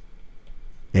 not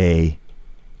a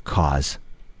cause.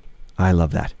 I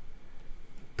love that.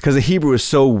 Because the Hebrew is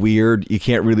so weird, you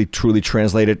can't really truly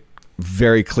translate it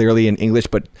very clearly in English,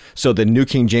 but so the New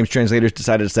King James translators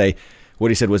decided to say,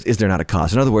 what he said was, is there not a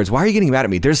cause? In other words, why are you getting mad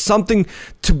at me? There's something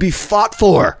to be fought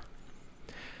for.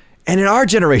 And in our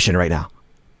generation right now,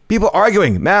 people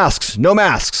arguing, masks, no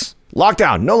masks,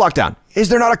 lockdown, no lockdown. Is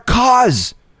there not a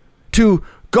cause to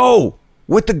go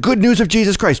with the good news of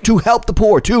Jesus Christ, to help the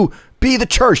poor, to be the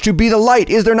church, to be the light?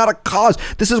 Is there not a cause?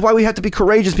 This is why we have to be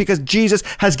courageous, because Jesus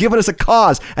has given us a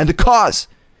cause, and the cause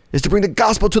is to bring the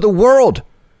gospel to the world,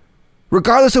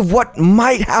 regardless of what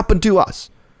might happen to us,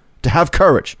 to have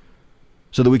courage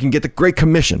so that we can get the Great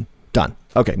Commission done.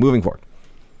 Okay, moving forward.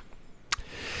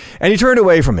 And he turned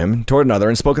away from him toward another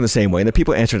and spoke in the same way, and the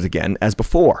people answered again as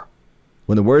before.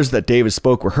 When the words that David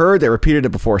spoke were heard, they repeated it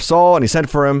before Saul, and he sent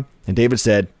for him. And David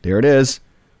said, there it is.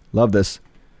 Love this.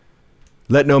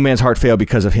 Let no man's heart fail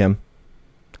because of him.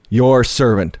 Your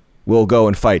servant will go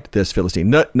and fight this Philistine.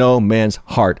 Let no man's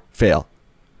heart fail.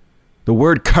 The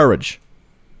word courage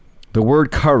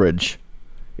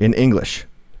in English,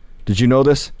 did you know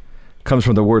this? Comes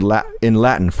from the word in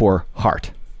Latin for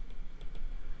heart.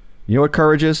 You know what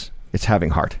courage is? It's having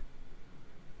heart.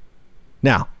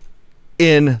 Now,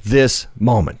 in this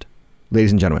moment,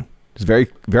 ladies and gentlemen, it's very,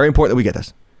 very important that we get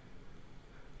this.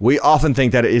 We often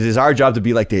think that it is our job to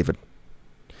be like David.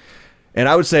 And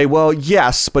I would say, well,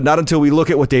 yes, but not until we look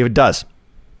at what David does.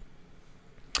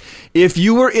 If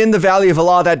you were in the Valley of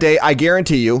Elah that day, I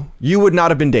guarantee you would not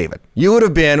have been David. You would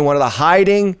have been one of the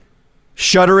hiding,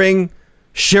 shuddering,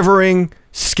 shivering,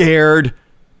 scared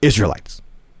Israelites,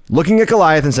 looking at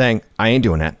Goliath and saying, I ain't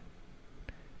doing that.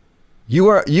 You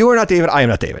are not David. I am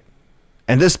not David.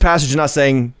 And this passage is not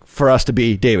saying for us to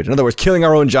be David. In other words, killing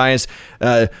our own giants,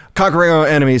 conquering our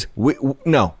enemies.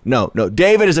 No.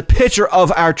 David is a picture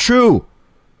of our true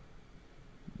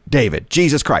David,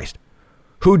 Jesus Christ,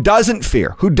 who doesn't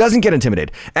fear, who doesn't get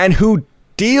intimidated, and who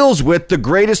deals with the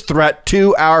greatest threat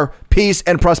to our peace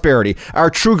and prosperity, our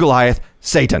true Goliath,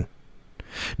 Satan.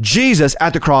 Jesus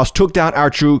at the cross took down our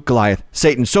true Goliath,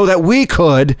 Satan, so that we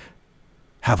could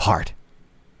have heart.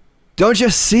 Don't you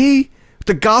see?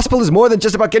 The gospel is more than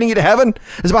just about getting you to heaven.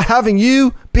 It's about having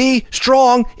you be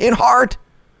strong in heart,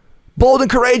 bold and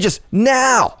courageous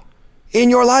now in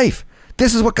your life.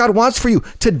 This is what God wants for you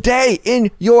today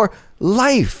in your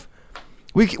life.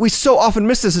 We so often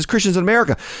miss this as Christians in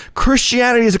America.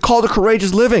 Christianity is a call to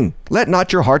courageous living. Let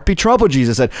not your heart be troubled,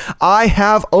 Jesus said. I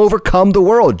have overcome the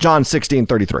world, John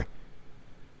 16:33.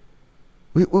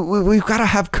 We've got to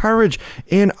have courage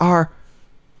in our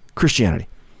Christianity.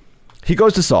 He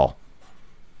goes to Saul.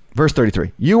 Verse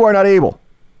 33, you are not able,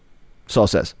 Saul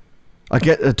says,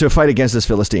 to fight against this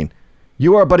Philistine.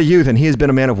 You are but a youth, and he has been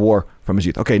a man of war from his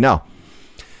youth. Okay, now,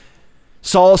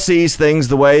 Saul sees things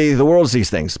the way the world sees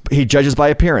things. He judges by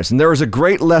appearance. And there is a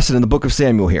great lesson in the book of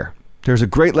Samuel here. There's a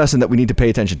great lesson that we need to pay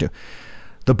attention to.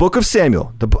 The book of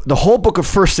Samuel, the whole book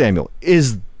of 1 Samuel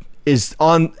is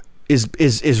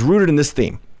rooted in this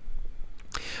theme.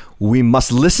 We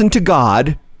must listen to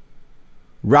God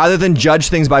rather than judge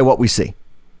things by what we see.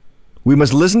 We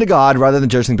must listen to God rather than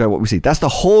judge things by what we see. That's the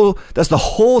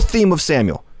whole theme of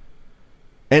Samuel.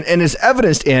 And it's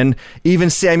evidenced in even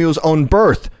Samuel's own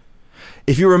birth.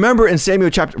 If you remember in 1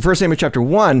 Samuel chapter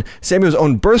 1, Samuel's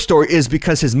own birth story is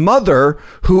because his mother,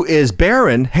 who is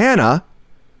barren, Hannah,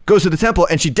 goes to the temple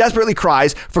and she desperately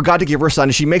cries for God to give her a son.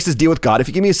 And she makes this deal with God. If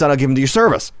you give me a son, I'll give him to your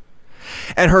service.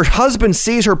 And her husband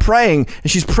sees her praying,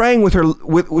 and she's praying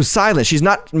with silence. She's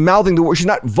not mouthing the word. She's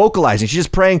not vocalizing. She's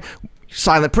just praying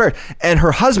silent prayer. And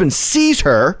her husband sees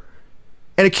her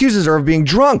and accuses her of being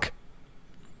drunk.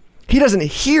 He doesn't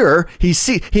hear.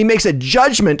 He makes a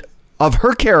judgment of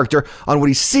her character on what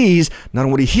he sees, not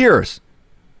on what he hears.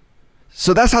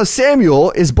 So that's how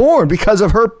Samuel is born, because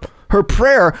of her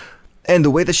prayer and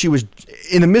the way that she was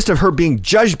in the midst of her being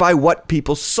judged by what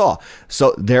people saw.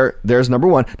 So there's number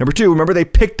one. Number two, remember they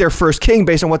picked their first king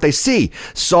based on what they see.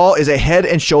 Saul is a head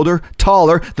and shoulder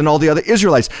taller than all the other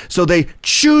Israelites. So they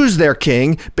choose their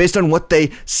king based on what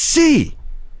they see,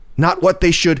 not what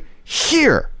they should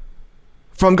hear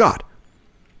from God.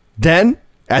 Then,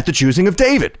 at the choosing of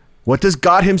David, what does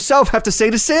God himself have to say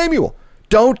to Samuel?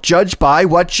 Don't judge by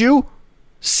what you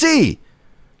see.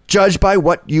 Judge by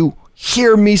what you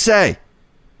hear me say.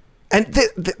 And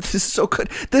this is so good.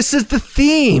 This is the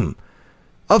theme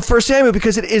of 1 Samuel,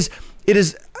 because it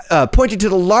is pointing to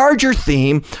the larger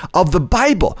theme of the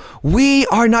Bible. We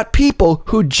are not people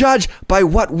who judge by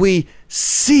what we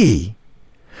see,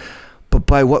 but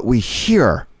by what we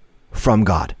hear from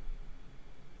God.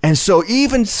 And so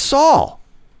even Saul,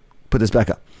 put this back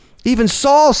up. Even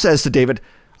Saul says to David,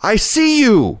 I see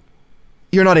you.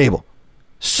 You're not able.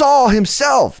 Saul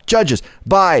himself judges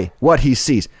by what he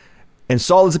sees. And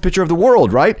Saul is a picture of the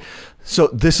world, right? So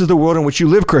this is the world in which you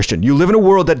live, Christian. You live in a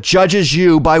world that judges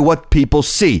you by what people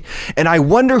see. And I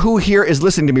wonder who here is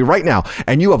listening to me right now,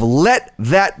 and you have let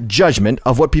that judgment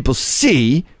of what people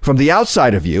see from the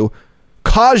outside of you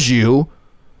cause you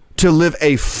to live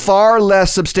a far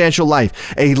less substantial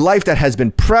life, a life that has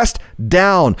been pressed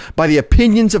down by the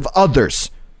opinions of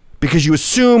others because you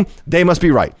assume they must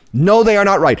be right. No, they are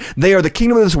not right. They are the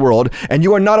kingdom of this world, and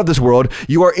you are not of this world.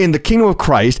 You are in the kingdom of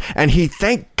Christ, and he,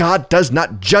 thank God, does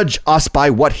not judge us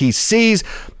by what he sees,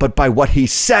 but by what he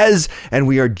says, and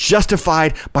we are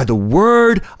justified by the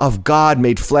word of God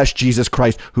made flesh, Jesus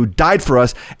Christ, who died for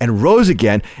us and rose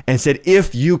again and said,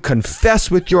 if you confess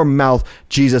with your mouth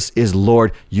Jesus is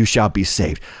Lord, you shall be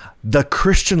saved. The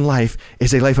Christian life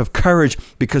is a life of courage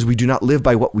because we do not live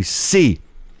by what we see.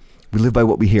 We live by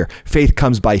what we hear. Faith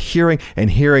comes by hearing,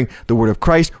 and hearing the word of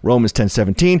Christ, Romans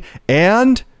 10:17.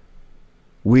 And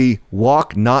we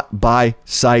walk not by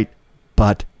sight,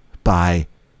 but by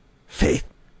faith.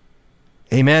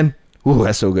 Amen. Ooh,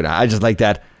 that's so good. I just like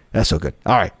that. That's so good.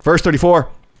 All right. Verse 34.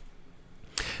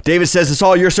 David says to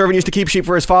Saul, your servant used to keep sheep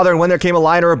for his father, and when there came a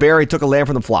lion or a bear, he took a lamb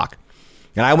from the flock.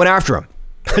 And I went after him.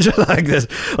 Just like this.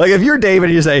 Like if you're David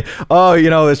and you say, oh,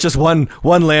 it's just one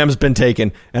lamb's been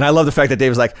taken. And I love the fact that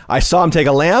David's like, I saw him take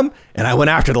a lamb and I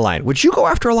went after the lion. Would you go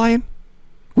after a lion?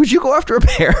 Would you go after a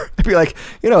bear? I'd be like,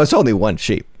 it's only one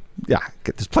sheep. Yeah,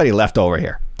 there's plenty left over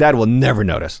here. Dad will never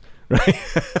notice, right?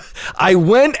 I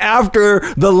went after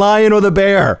the lion or the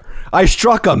bear. I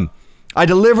struck him. I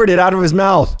delivered it out of his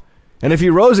mouth. And if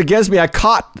he rose against me, I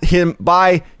caught him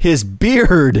by his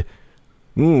beard.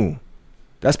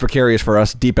 That's precarious for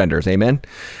us deep enders, amen?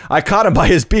 I caught him by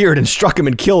his beard and struck him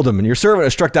and killed him. And your servant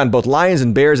has struck down both lions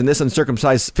and bears, and this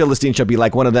uncircumcised Philistine shall be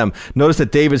like one of them. Notice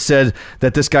that David said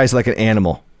that this guy's like an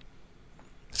animal.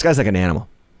 This guy's like an animal.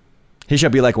 He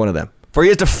shall be like one of them. For he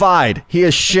has defied, he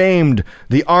has shamed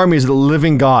the armies of the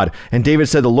living God. And David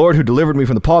said, the Lord who delivered me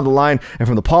from the paw of the lion and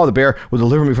from the paw of the bear will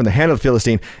deliver me from the hand of the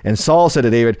Philistine. And Saul said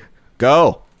to David,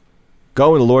 go and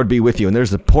the Lord be with you. And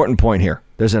there's an important point here.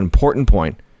 There's an important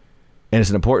point. And it's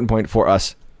an important point for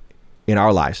us in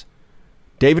our lives.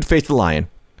 David faced the lion.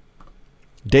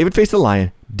 David faced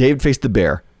the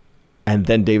bear. And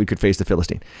then David could face the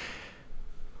Philistine.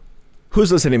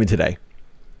 Who's listening to me today?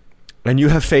 And you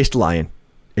have faced lion.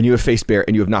 And you have faced bear.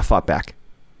 And you have not fought back.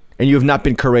 And you have not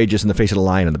been courageous in the face of the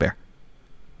lion and the bear.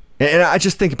 And I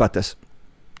just think about this.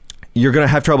 You're going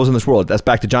to have troubles in this world. That's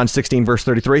back to John 16, verse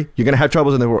 33. You're going to have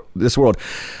troubles in this world.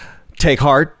 Take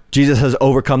heart. Jesus has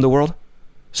overcome the world.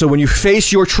 So when you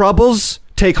face your troubles,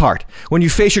 take heart. When you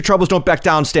face your troubles, don't back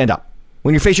down, stand up.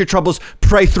 When you face your troubles,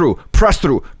 pray through, press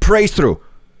through, praise through,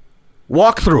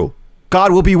 walk through.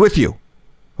 God will be with you.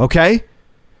 Okay?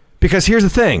 Because here's the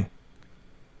thing.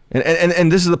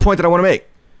 And this is the point that I want to make.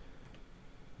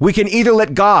 We can either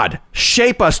let God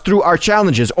shape us through our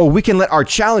challenges, or we can let our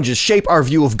challenges shape our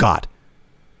view of God.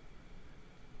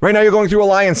 Right now you're going through a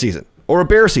lion season. Or a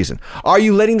bear season. Are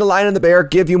you letting the lion and the bear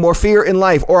give you more fear in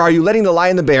life? Or are you letting the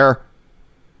lion and the bear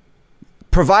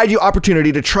provide you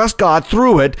opportunity to trust God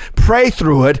through it, pray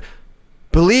through it,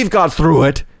 believe God through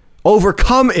it,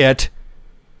 overcome it,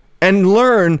 and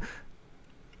learn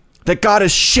that God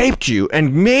has shaped you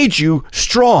and made you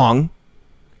strong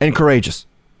and courageous?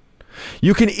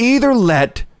 You can either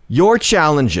let your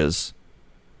challenges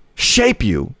shape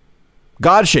you,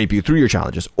 God shape you through your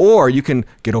challenges, or you can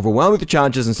get overwhelmed with the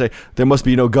challenges and say, there must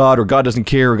be no God, or God doesn't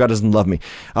care, or God doesn't love me.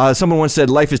 Someone once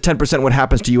said, life is 10% what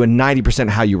happens to you and 90%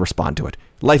 how you respond to it.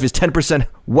 Life is 10%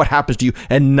 what happens to you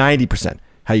and 90%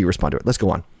 how you respond to it. Let's go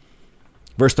on.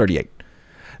 Verse 38.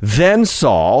 Then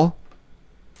Saul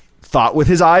thought with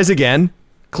his eyes again,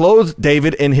 clothed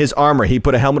David in his armor. He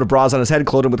put a helmet of bronze on his head and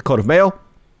clothed him with a coat of mail.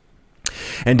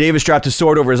 And David strapped his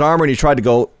sword over his armor, and he tried to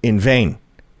go in vain,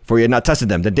 for he had not tested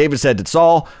them. Then David said to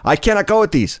Saul, I cannot go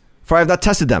with these, for I have not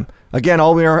tested them. Again,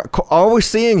 all we're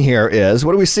seeing here is,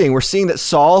 what are we seeing? We're seeing that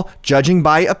Saul, judging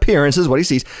by appearances, what he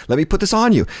sees, let me put this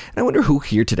on you. And I wonder who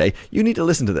here today, you need to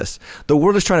listen to this. The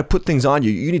world is trying to put things on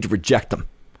you. You need to reject them.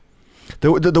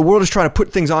 The world is trying to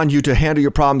put things on you to handle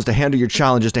your problems, to handle your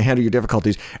challenges, to handle your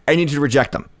difficulties, and you need to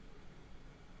reject them.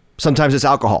 Sometimes it's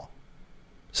alcohol.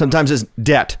 Sometimes it's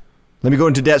debt. Let me go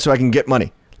into debt so I can get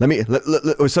money.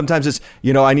 Sometimes it's,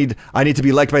 I need to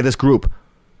be liked by this group.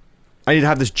 I need to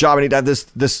have this job. I need to have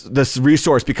this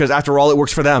resource, because after all, it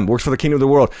works for them, works for the kingdom of the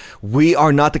world. We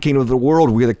are not the kingdom of the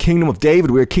world. We are the kingdom of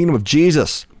David. We are the kingdom of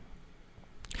Jesus.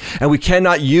 And we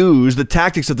cannot use the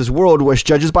tactics of this world, which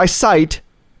judges by sight,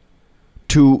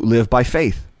 to live by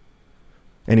faith.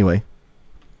 Anyway,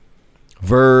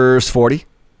 verse 40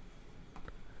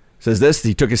 says this: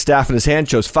 he took his staff in his hand,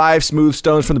 chose 5 smooth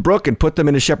stones from the brook, and put them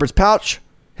in his shepherd's pouch.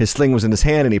 His sling was in his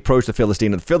hand, and he approached the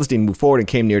Philistine. And the Philistine moved forward and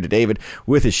came near to David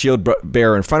with his shield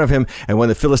bearer in front of him. And when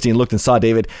the Philistine looked and saw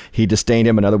David, he disdained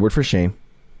him. Another word for shame.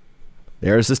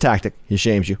 There's his tactic. He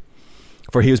shames you.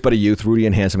 For he was but a youth, ruddy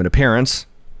and handsome in appearance.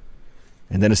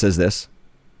 And then it says this.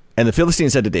 And the Philistine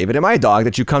said to David, am I a dog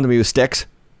that you come to me with sticks?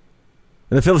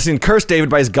 And the Philistine cursed David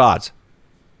by his gods.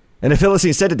 And the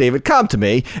Philistine said to David, come to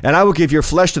me, and I will give your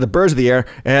flesh to the birds of the air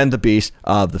and the beasts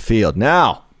of the field.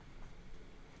 Now,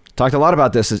 talked a lot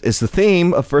about this. It's the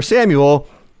theme of 1 Samuel.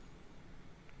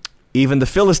 Even the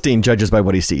Philistine judges by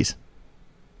what he sees.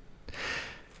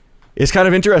 It's kind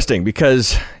of interesting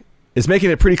because it's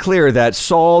making it pretty clear that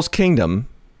Saul's kingdom,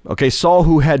 okay, Saul,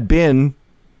 who had been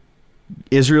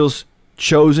Israel's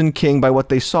chosen king by what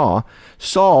they saw,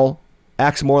 Saul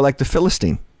acts more like the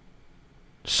Philistine.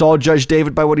 Saul judged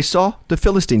David by what he saw. The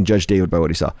Philistine judged David by what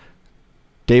he saw.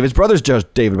 David's brothers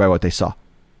judged David by what they saw.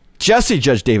 Jesse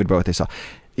judged David by what they saw.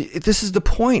 This is the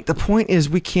point. The point is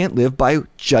we can't live by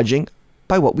judging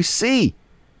by what we see.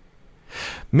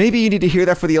 Maybe you need to hear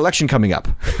that for the election coming up.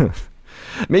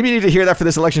 Maybe you need to hear that for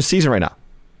this election season right now.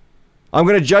 I'm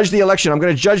going to judge the election. I'm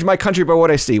going to judge my country by what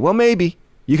I see. Well, maybe.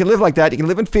 You can live like that. You can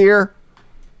live in fear,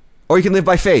 or you can live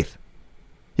by faith.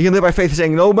 You can live by faith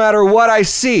saying, no matter what I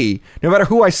see, no matter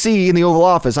who I see in the Oval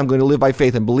Office, I'm going to live by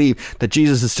faith and believe that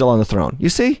Jesus is still on the throne. You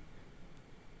see?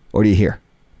 Or do you hear?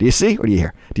 Do you see or do you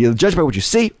hear? Do you judge by what you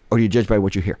see or do you judge by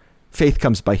what you hear? Faith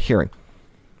comes by hearing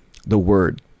the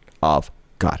word of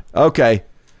God. Okay.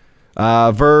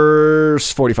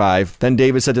 Verse 45. Then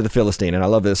David said to the Philistine, and I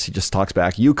love this, he just talks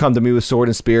back, you come to me with sword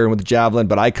and spear and with javelin,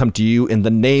 but I come to you in the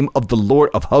name of the Lord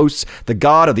of hosts, the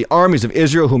God of the armies of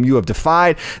Israel, whom you have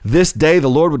defied. This day the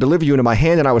Lord will deliver you into my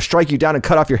hand, and I will strike you down and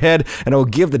cut off your head, and I will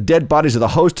give the dead bodies of the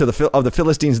host of the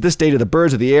Philistines this day to the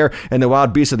birds of the air and the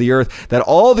wild beasts of the earth, that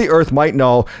all the earth might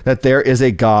know that there is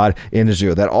a God in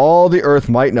Israel, that all the earth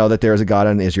might know that there is a God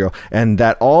in Israel, and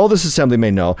that all this assembly may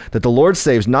know that the Lord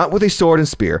saves not with a sword and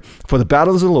spear, for the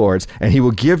battle is the Lord's, and he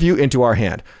will give you into our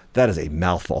hand. That is a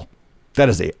mouthful. That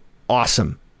is a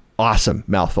awesome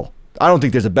mouthful. I don't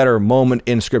think there's a better moment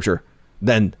in Scripture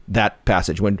than that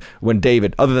passage when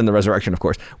David, other than the resurrection, of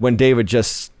course, when David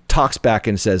just talks back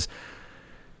and says,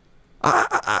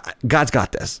 God's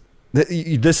got this.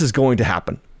 This is going to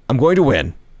happen. I'm going to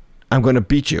win. I'm going to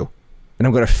beat you, and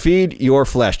I'm going to feed your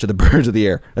flesh to the birds of the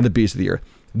air and the beasts of the earth,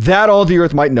 that all the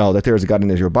earth might know that there is a God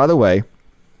in Israel. By the way,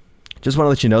 just want to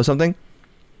let you know something.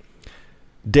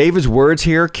 David's words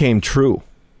here came true.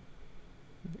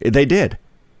 They did.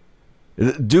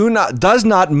 Does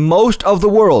not most of the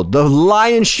world, the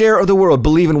lion's share of the world,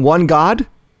 believe in one God?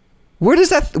 Where does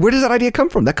that idea come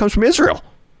from? That comes from Israel.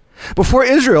 Before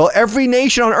Israel, every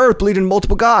nation on earth believed in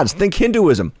multiple gods. Think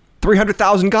Hinduism,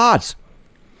 300,000 gods.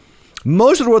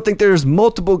 Most of the world think there's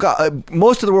multiple gods.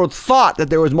 Most of the world thought that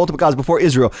there was multiple gods before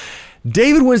Israel.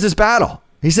 David wins this battle.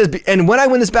 He says, and when I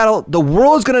win this battle, the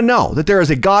world is going to know that there is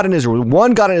a God in Israel,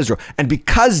 one God in Israel. And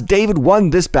because David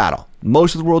won this battle,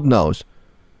 most of the world knows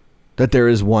that there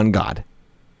is one God.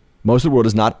 Most of the world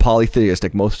is not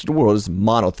polytheistic. Most of the world is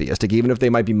monotheistic, even if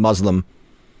they might be Muslim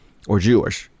or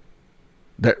Jewish.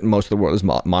 Most of the world is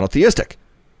monotheistic.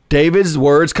 David's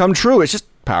words come true. It's just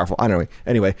powerful. I don't know.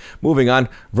 Anyway, moving on.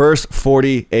 Verse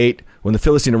 48. When the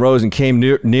Philistine arose and came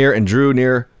near and drew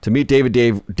near to meet David,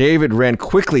 David ran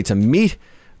quickly to meet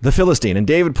the Philistine. And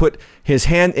David put his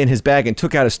hand in his bag and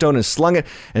took out a stone and slung it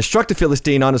and struck the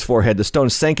Philistine on his forehead. The stone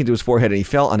sank into his forehead and he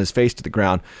fell on his face to the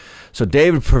ground. So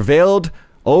David prevailed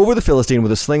over the Philistine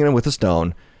with a sling and with a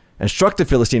stone and struck the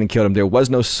Philistine and killed him. There was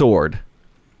no sword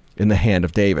in the hand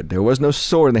of David. There was no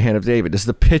sword in the hand of David. This is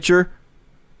the picture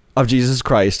of Jesus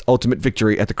Christ's ultimate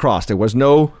victory at the cross. There was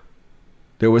no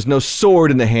sword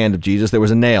in the hand of Jesus. There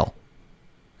was a nail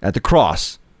at the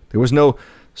cross. There was no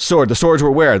sword. The swords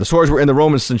were where? The swords were in the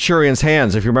Roman centurion's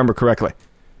hands, if you remember correctly.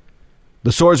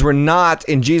 The swords were not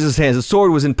in Jesus' hands. The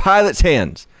sword was in Pilate's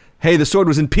hands. Hey, the sword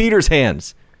was in Peter's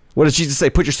hands. What does Jesus say?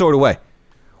 Put your sword away.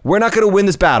 We're not going to win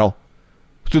this battle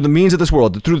through the means of this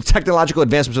world, through the technological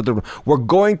advancements of the world. We're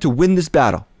going to win this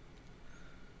battle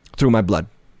through my blood,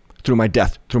 through my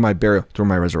death, through my burial, through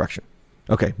my resurrection.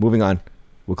 Okay, moving on.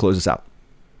 We'll close this out.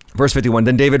 Verse 51,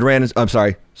 then David ran,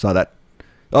 saw that.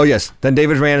 Oh yes, then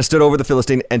David ran and stood over the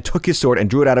Philistine and took his sword and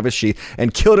drew it out of his sheath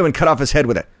and killed him and cut off his head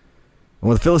with it. And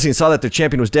when the Philistines saw that their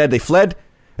champion was dead, they fled,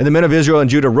 and the men of Israel and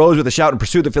Judah rose with a shout and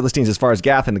pursued the Philistines as far as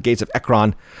Gath and the gates of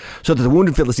Ekron, so that the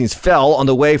wounded Philistines fell on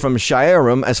the way from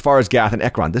Shaaraim as far as Gath and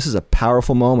Ekron. This is a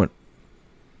powerful moment,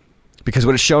 because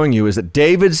what it's showing you is that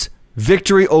David's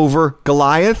victory over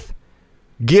Goliath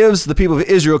gives the people of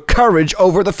Israel courage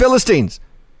over the Philistines.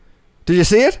 Did you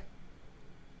see it?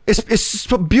 It's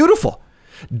so beautiful.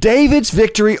 David's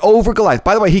victory over Goliath.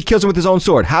 By the way, he kills him with his own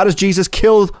sword. How does Jesus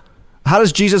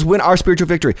win our spiritual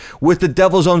victory? With the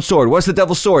devil's own sword. What's the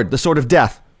devil's sword? The sword of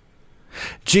death.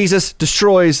 Jesus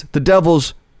destroys the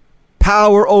devil's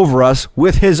power over us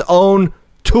with his own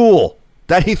tool,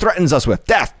 that he threatens us with.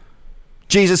 Death.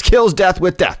 Jesus kills death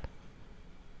with death.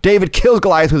 David kills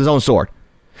Goliath with his own sword.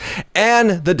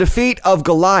 And the defeat of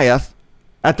Goliath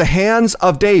at the hands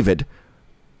of David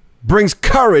brings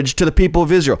courage to the people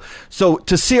of Israel. So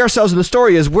to see ourselves in the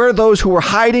story is we're those who were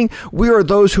hiding, we are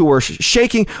those who were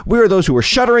shaking, we are those who were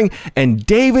shuddering, and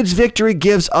David's victory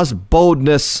gives us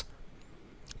boldness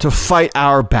to fight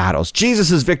our battles.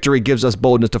 Jesus' victory gives us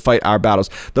boldness to fight our battles.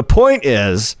 The point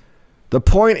is,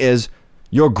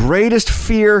 your greatest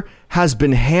fear has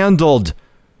been handled.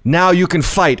 Now you can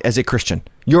fight as a Christian.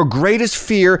 Your greatest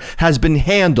fear has been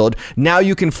handled. Now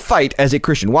you can fight as a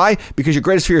Christian. Why? Because your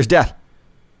greatest fear is death.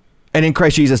 And in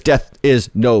Christ Jesus, death is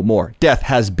no more. Death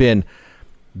has been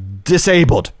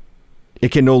disabled.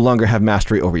 It can no longer have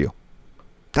mastery over you.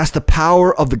 That's the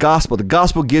power of the gospel. The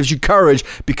gospel gives you courage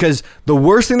because the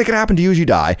worst thing that can happen to you is you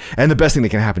die, and the best thing that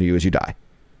can happen to you is you die.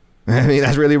 I mean,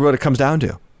 that's really what it comes down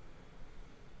to.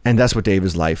 And that's what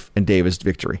David's life and David's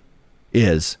victory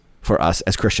is for us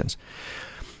as Christians.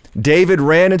 David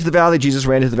ran into the valley. Jesus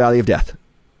ran into the valley of death.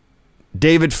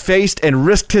 David faced and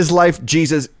risked his life.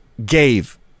 Jesus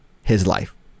gave his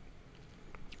life.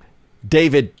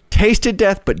 David tasted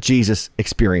death, but Jesus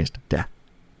experienced death.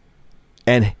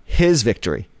 And his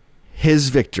victory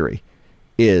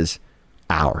is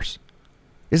ours.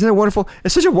 Isn't it wonderful?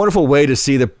 It's such a wonderful way to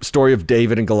see the story of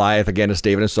David and Goliath. Again, it's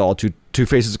David and Saul, two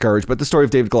faces of courage. But the story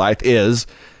of David and Goliath is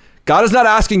God is not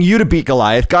asking you to beat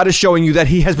Goliath. God is showing you that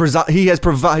he has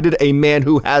provided a man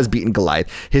who has beaten Goliath.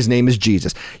 His name is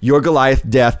Jesus. Your Goliath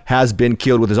death has been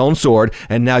killed with his own sword,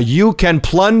 and now you can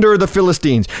plunder the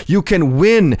Philistines. You can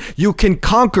win. You can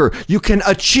conquer. You can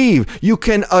achieve. You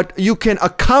can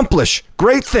accomplish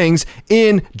great things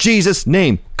in Jesus'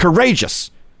 name. Courageous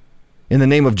in the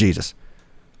name of Jesus.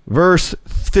 Verse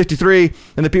 53,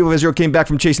 and the people of Israel came back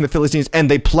from chasing the Philistines, and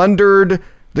they plundered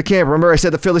the camp. Remember I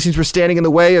said the Philistines were standing in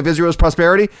the way of Israel's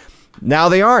prosperity? Now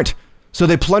they aren't. So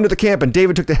they plundered the camp, and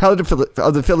David took the head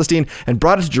of the Philistine and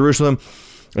brought it to Jerusalem,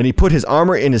 and he put his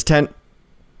armor in his tent.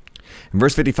 In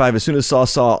verse 55, as soon as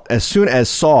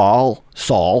Saul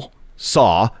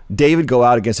saw David go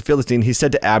out against the Philistine, he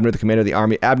said to Abner, the commander of the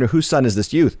army, Abner, whose son is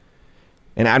this youth?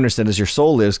 And Abner said, as your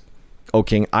soul lives, O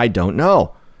king, I don't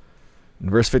know. In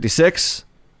verse 56,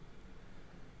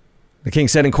 the king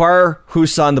said, inquire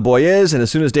whose son the boy is. And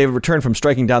as soon as David returned from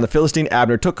striking down the Philistine,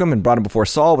 Abner took him and brought him before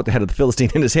Saul with the head of the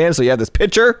Philistine in his hand. So you have this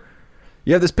picture.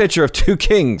 You have this picture of two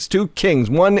kings,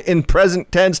 one in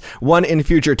present tense, one in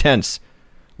future tense.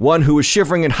 One who was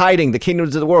shivering and hiding the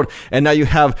kingdoms of the world. And now you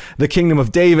have the kingdom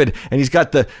of David, and he's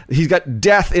got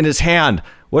death in his hand.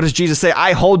 What does Jesus say?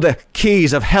 I hold the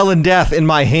keys of hell and death in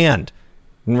my hand.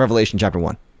 In Revelation chapter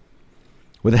 1.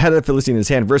 With the head of the Philistine in his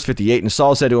hand, verse 58, and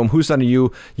Saul said to him, whose son are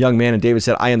you, young man? And David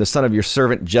said, I am the son of your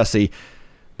servant Jesse,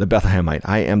 the Bethlehemite.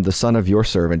 I am the son of your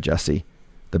servant Jesse,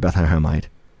 the Bethlehemite.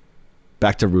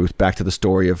 Back to Ruth, back to the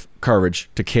story of courage,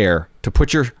 to care, to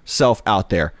put yourself out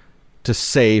there, to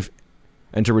save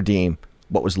and to redeem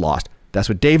what was lost. That's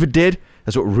what David did.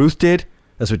 That's what Ruth did.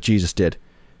 That's what Jesus did.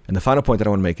 And the final point that I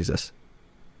want to make is this.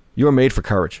 You are made for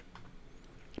courage.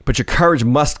 But your courage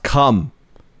must come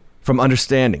from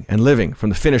understanding and living from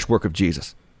the finished work of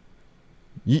Jesus.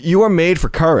 You are made for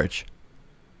courage.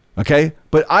 Okay?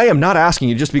 But I am not asking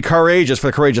you to just be courageous for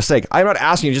the courageous sake. I'm not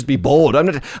asking you to just be bold. I'm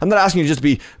not asking you to just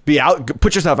be out,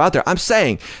 put yourself out there. I'm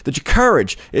saying that your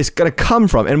courage is going to come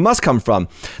from and must come from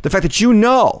the fact that you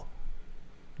know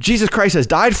Jesus Christ has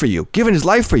died for you, given his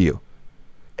life for you.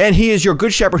 And he is your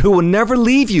good shepherd who will never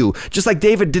leave you, just like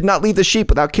David did not leave the sheep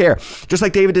without care. Just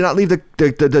like David did not leave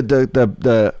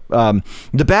the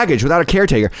baggage without a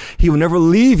caretaker. He will never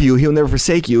leave you. He will never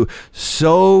forsake you.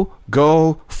 So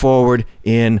go forward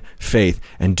in faith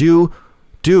and do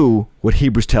what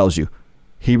Hebrews tells you.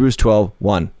 Hebrews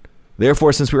 12:1.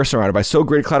 Therefore, since we are surrounded by so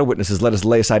great a cloud of witnesses, let us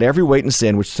lay aside every weight and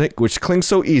sin which clings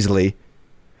so easily,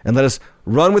 and let us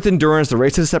run with endurance the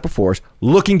race that is set before us,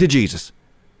 looking to Jesus.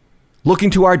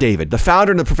 Looking to our David, the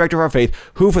founder and the perfecter of our faith,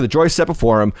 who for the joy set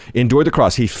before him endured the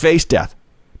cross. He faced death,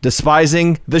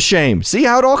 despising the shame. See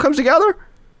how it all comes together?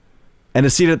 And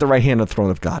is seated at the right hand of the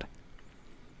throne of God.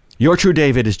 Your true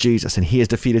David is Jesus, and he has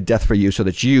defeated death for you so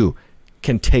that you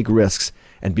can take risks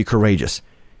and be courageous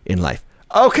in life.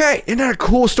 Okay, isn't that a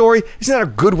cool story? Isn't that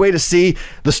a good way to see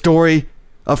the story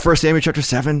of 1 Samuel chapter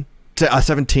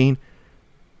 17?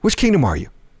 Which kingdom are you?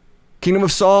 Kingdom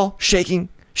of Saul, shaking,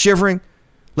 shivering,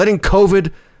 letting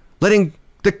COVID, letting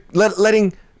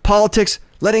politics,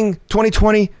 letting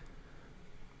 2020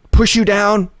 push you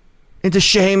down into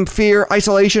shame, fear,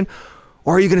 isolation?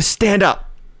 Or are you going to stand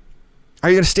up? Are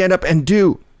you going to stand up and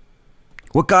do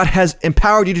what God has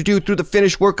empowered you to do through the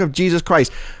finished work of Jesus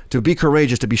Christ, to be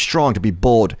courageous, to be strong, to be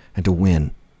bold, and to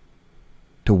win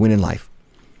in life.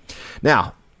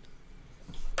 Now,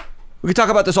 we could talk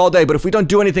about this all day, but if we don't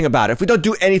do anything about it, if we don't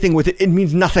do anything with it, it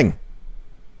means nothing.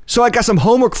 So I got some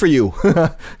homework for you.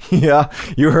 Yeah,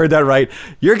 you heard that right.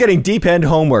 You're getting Deep End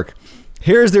homework.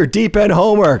 Here's their Deep End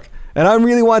homework. And I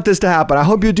really want this to happen. I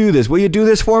hope you do this. Will you do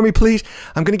this for me, please?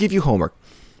 I'm going to give you homework.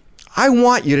 I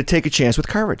want you to take a chance with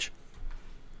courage.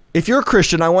 If you're a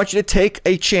Christian, I want you to take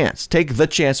a chance. Take the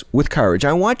chance with courage.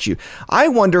 I want you. I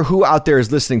wonder who out there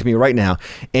is listening to me right now,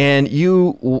 and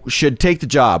you should take the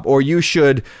job, or you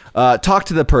should talk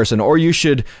to the person, or you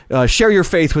should share your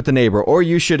faith with the neighbor, or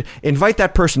you should invite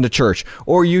that person to church,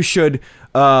 or you should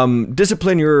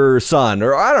discipline your son,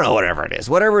 or I don't know, whatever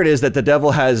it is that the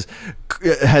devil has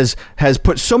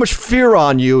put so much fear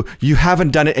on you, you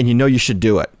haven't done it, and you know you should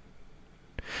do it.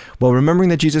 Well, remembering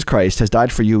that Jesus Christ has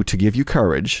died for you to give you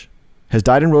courage, has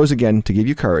died and rose again to give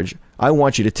you courage, I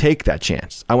want you to take that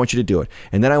chance. I want you to do it.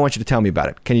 And then I want you to tell me about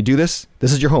it. Can you do this?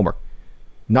 This is your homework.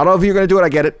 Not all of you are going to do it, I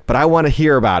get it, but I want to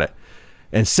hear about it.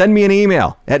 And send me an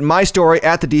email at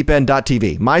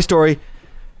mystory@thedeepend.tv.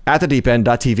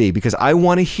 mystory@thedeepend.tv, because I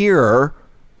want to hear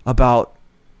about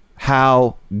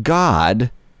how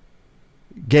God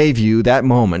gave you that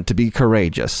moment to be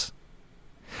courageous.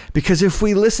 Because if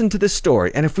we listen to this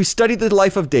story, and if we study the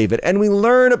life of David, and we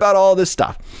learn about all this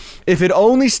stuff, if it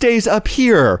only stays up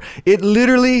here, it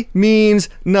literally means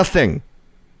nothing.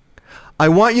 I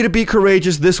want you to be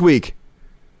courageous this week.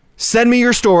 Send me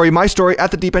your story,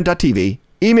 mystory@thedeepend.tv.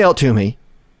 Email it to me.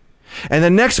 And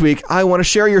then next week, I want to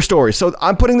share your story. So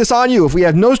I'm putting this on you. If we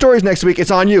have no stories next week,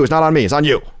 it's on you. It's not on me. It's on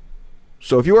you.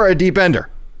 So if you are a deep ender,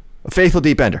 a faithful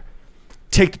deep ender,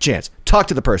 take the chance. Talk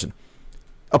to the person.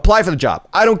 Apply for the job.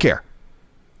 I don't care.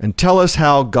 And tell us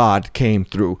how God came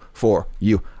through for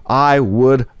you. I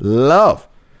would love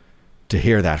to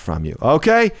hear that from you.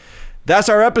 Okay? That's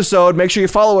our episode. Make sure you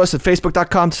follow us at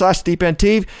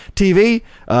facebook.com/deependtv,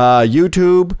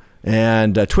 YouTube,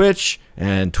 and Twitch,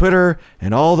 and Twitter,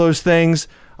 and all those things.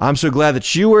 I'm so glad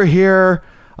that you were here.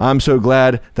 I'm so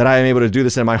glad that I am able to do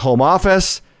this in my home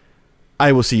office.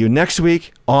 I will see you next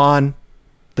week on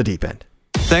The Deep End.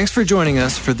 Thanks for joining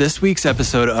us for this week's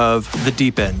episode of The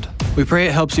Deep End. We pray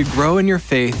it helps you grow in your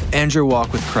faith and your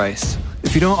walk with Christ.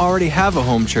 If you don't already have a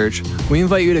home church, we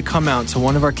invite you to come out to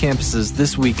one of our campuses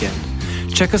this weekend.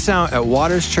 Check us out at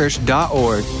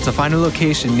waterschurch.org to find a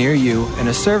location near you and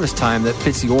a service time that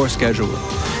fits your schedule.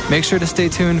 Make sure to stay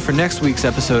tuned for next week's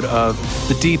episode of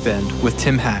The Deep End with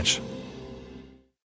Tim Hatch.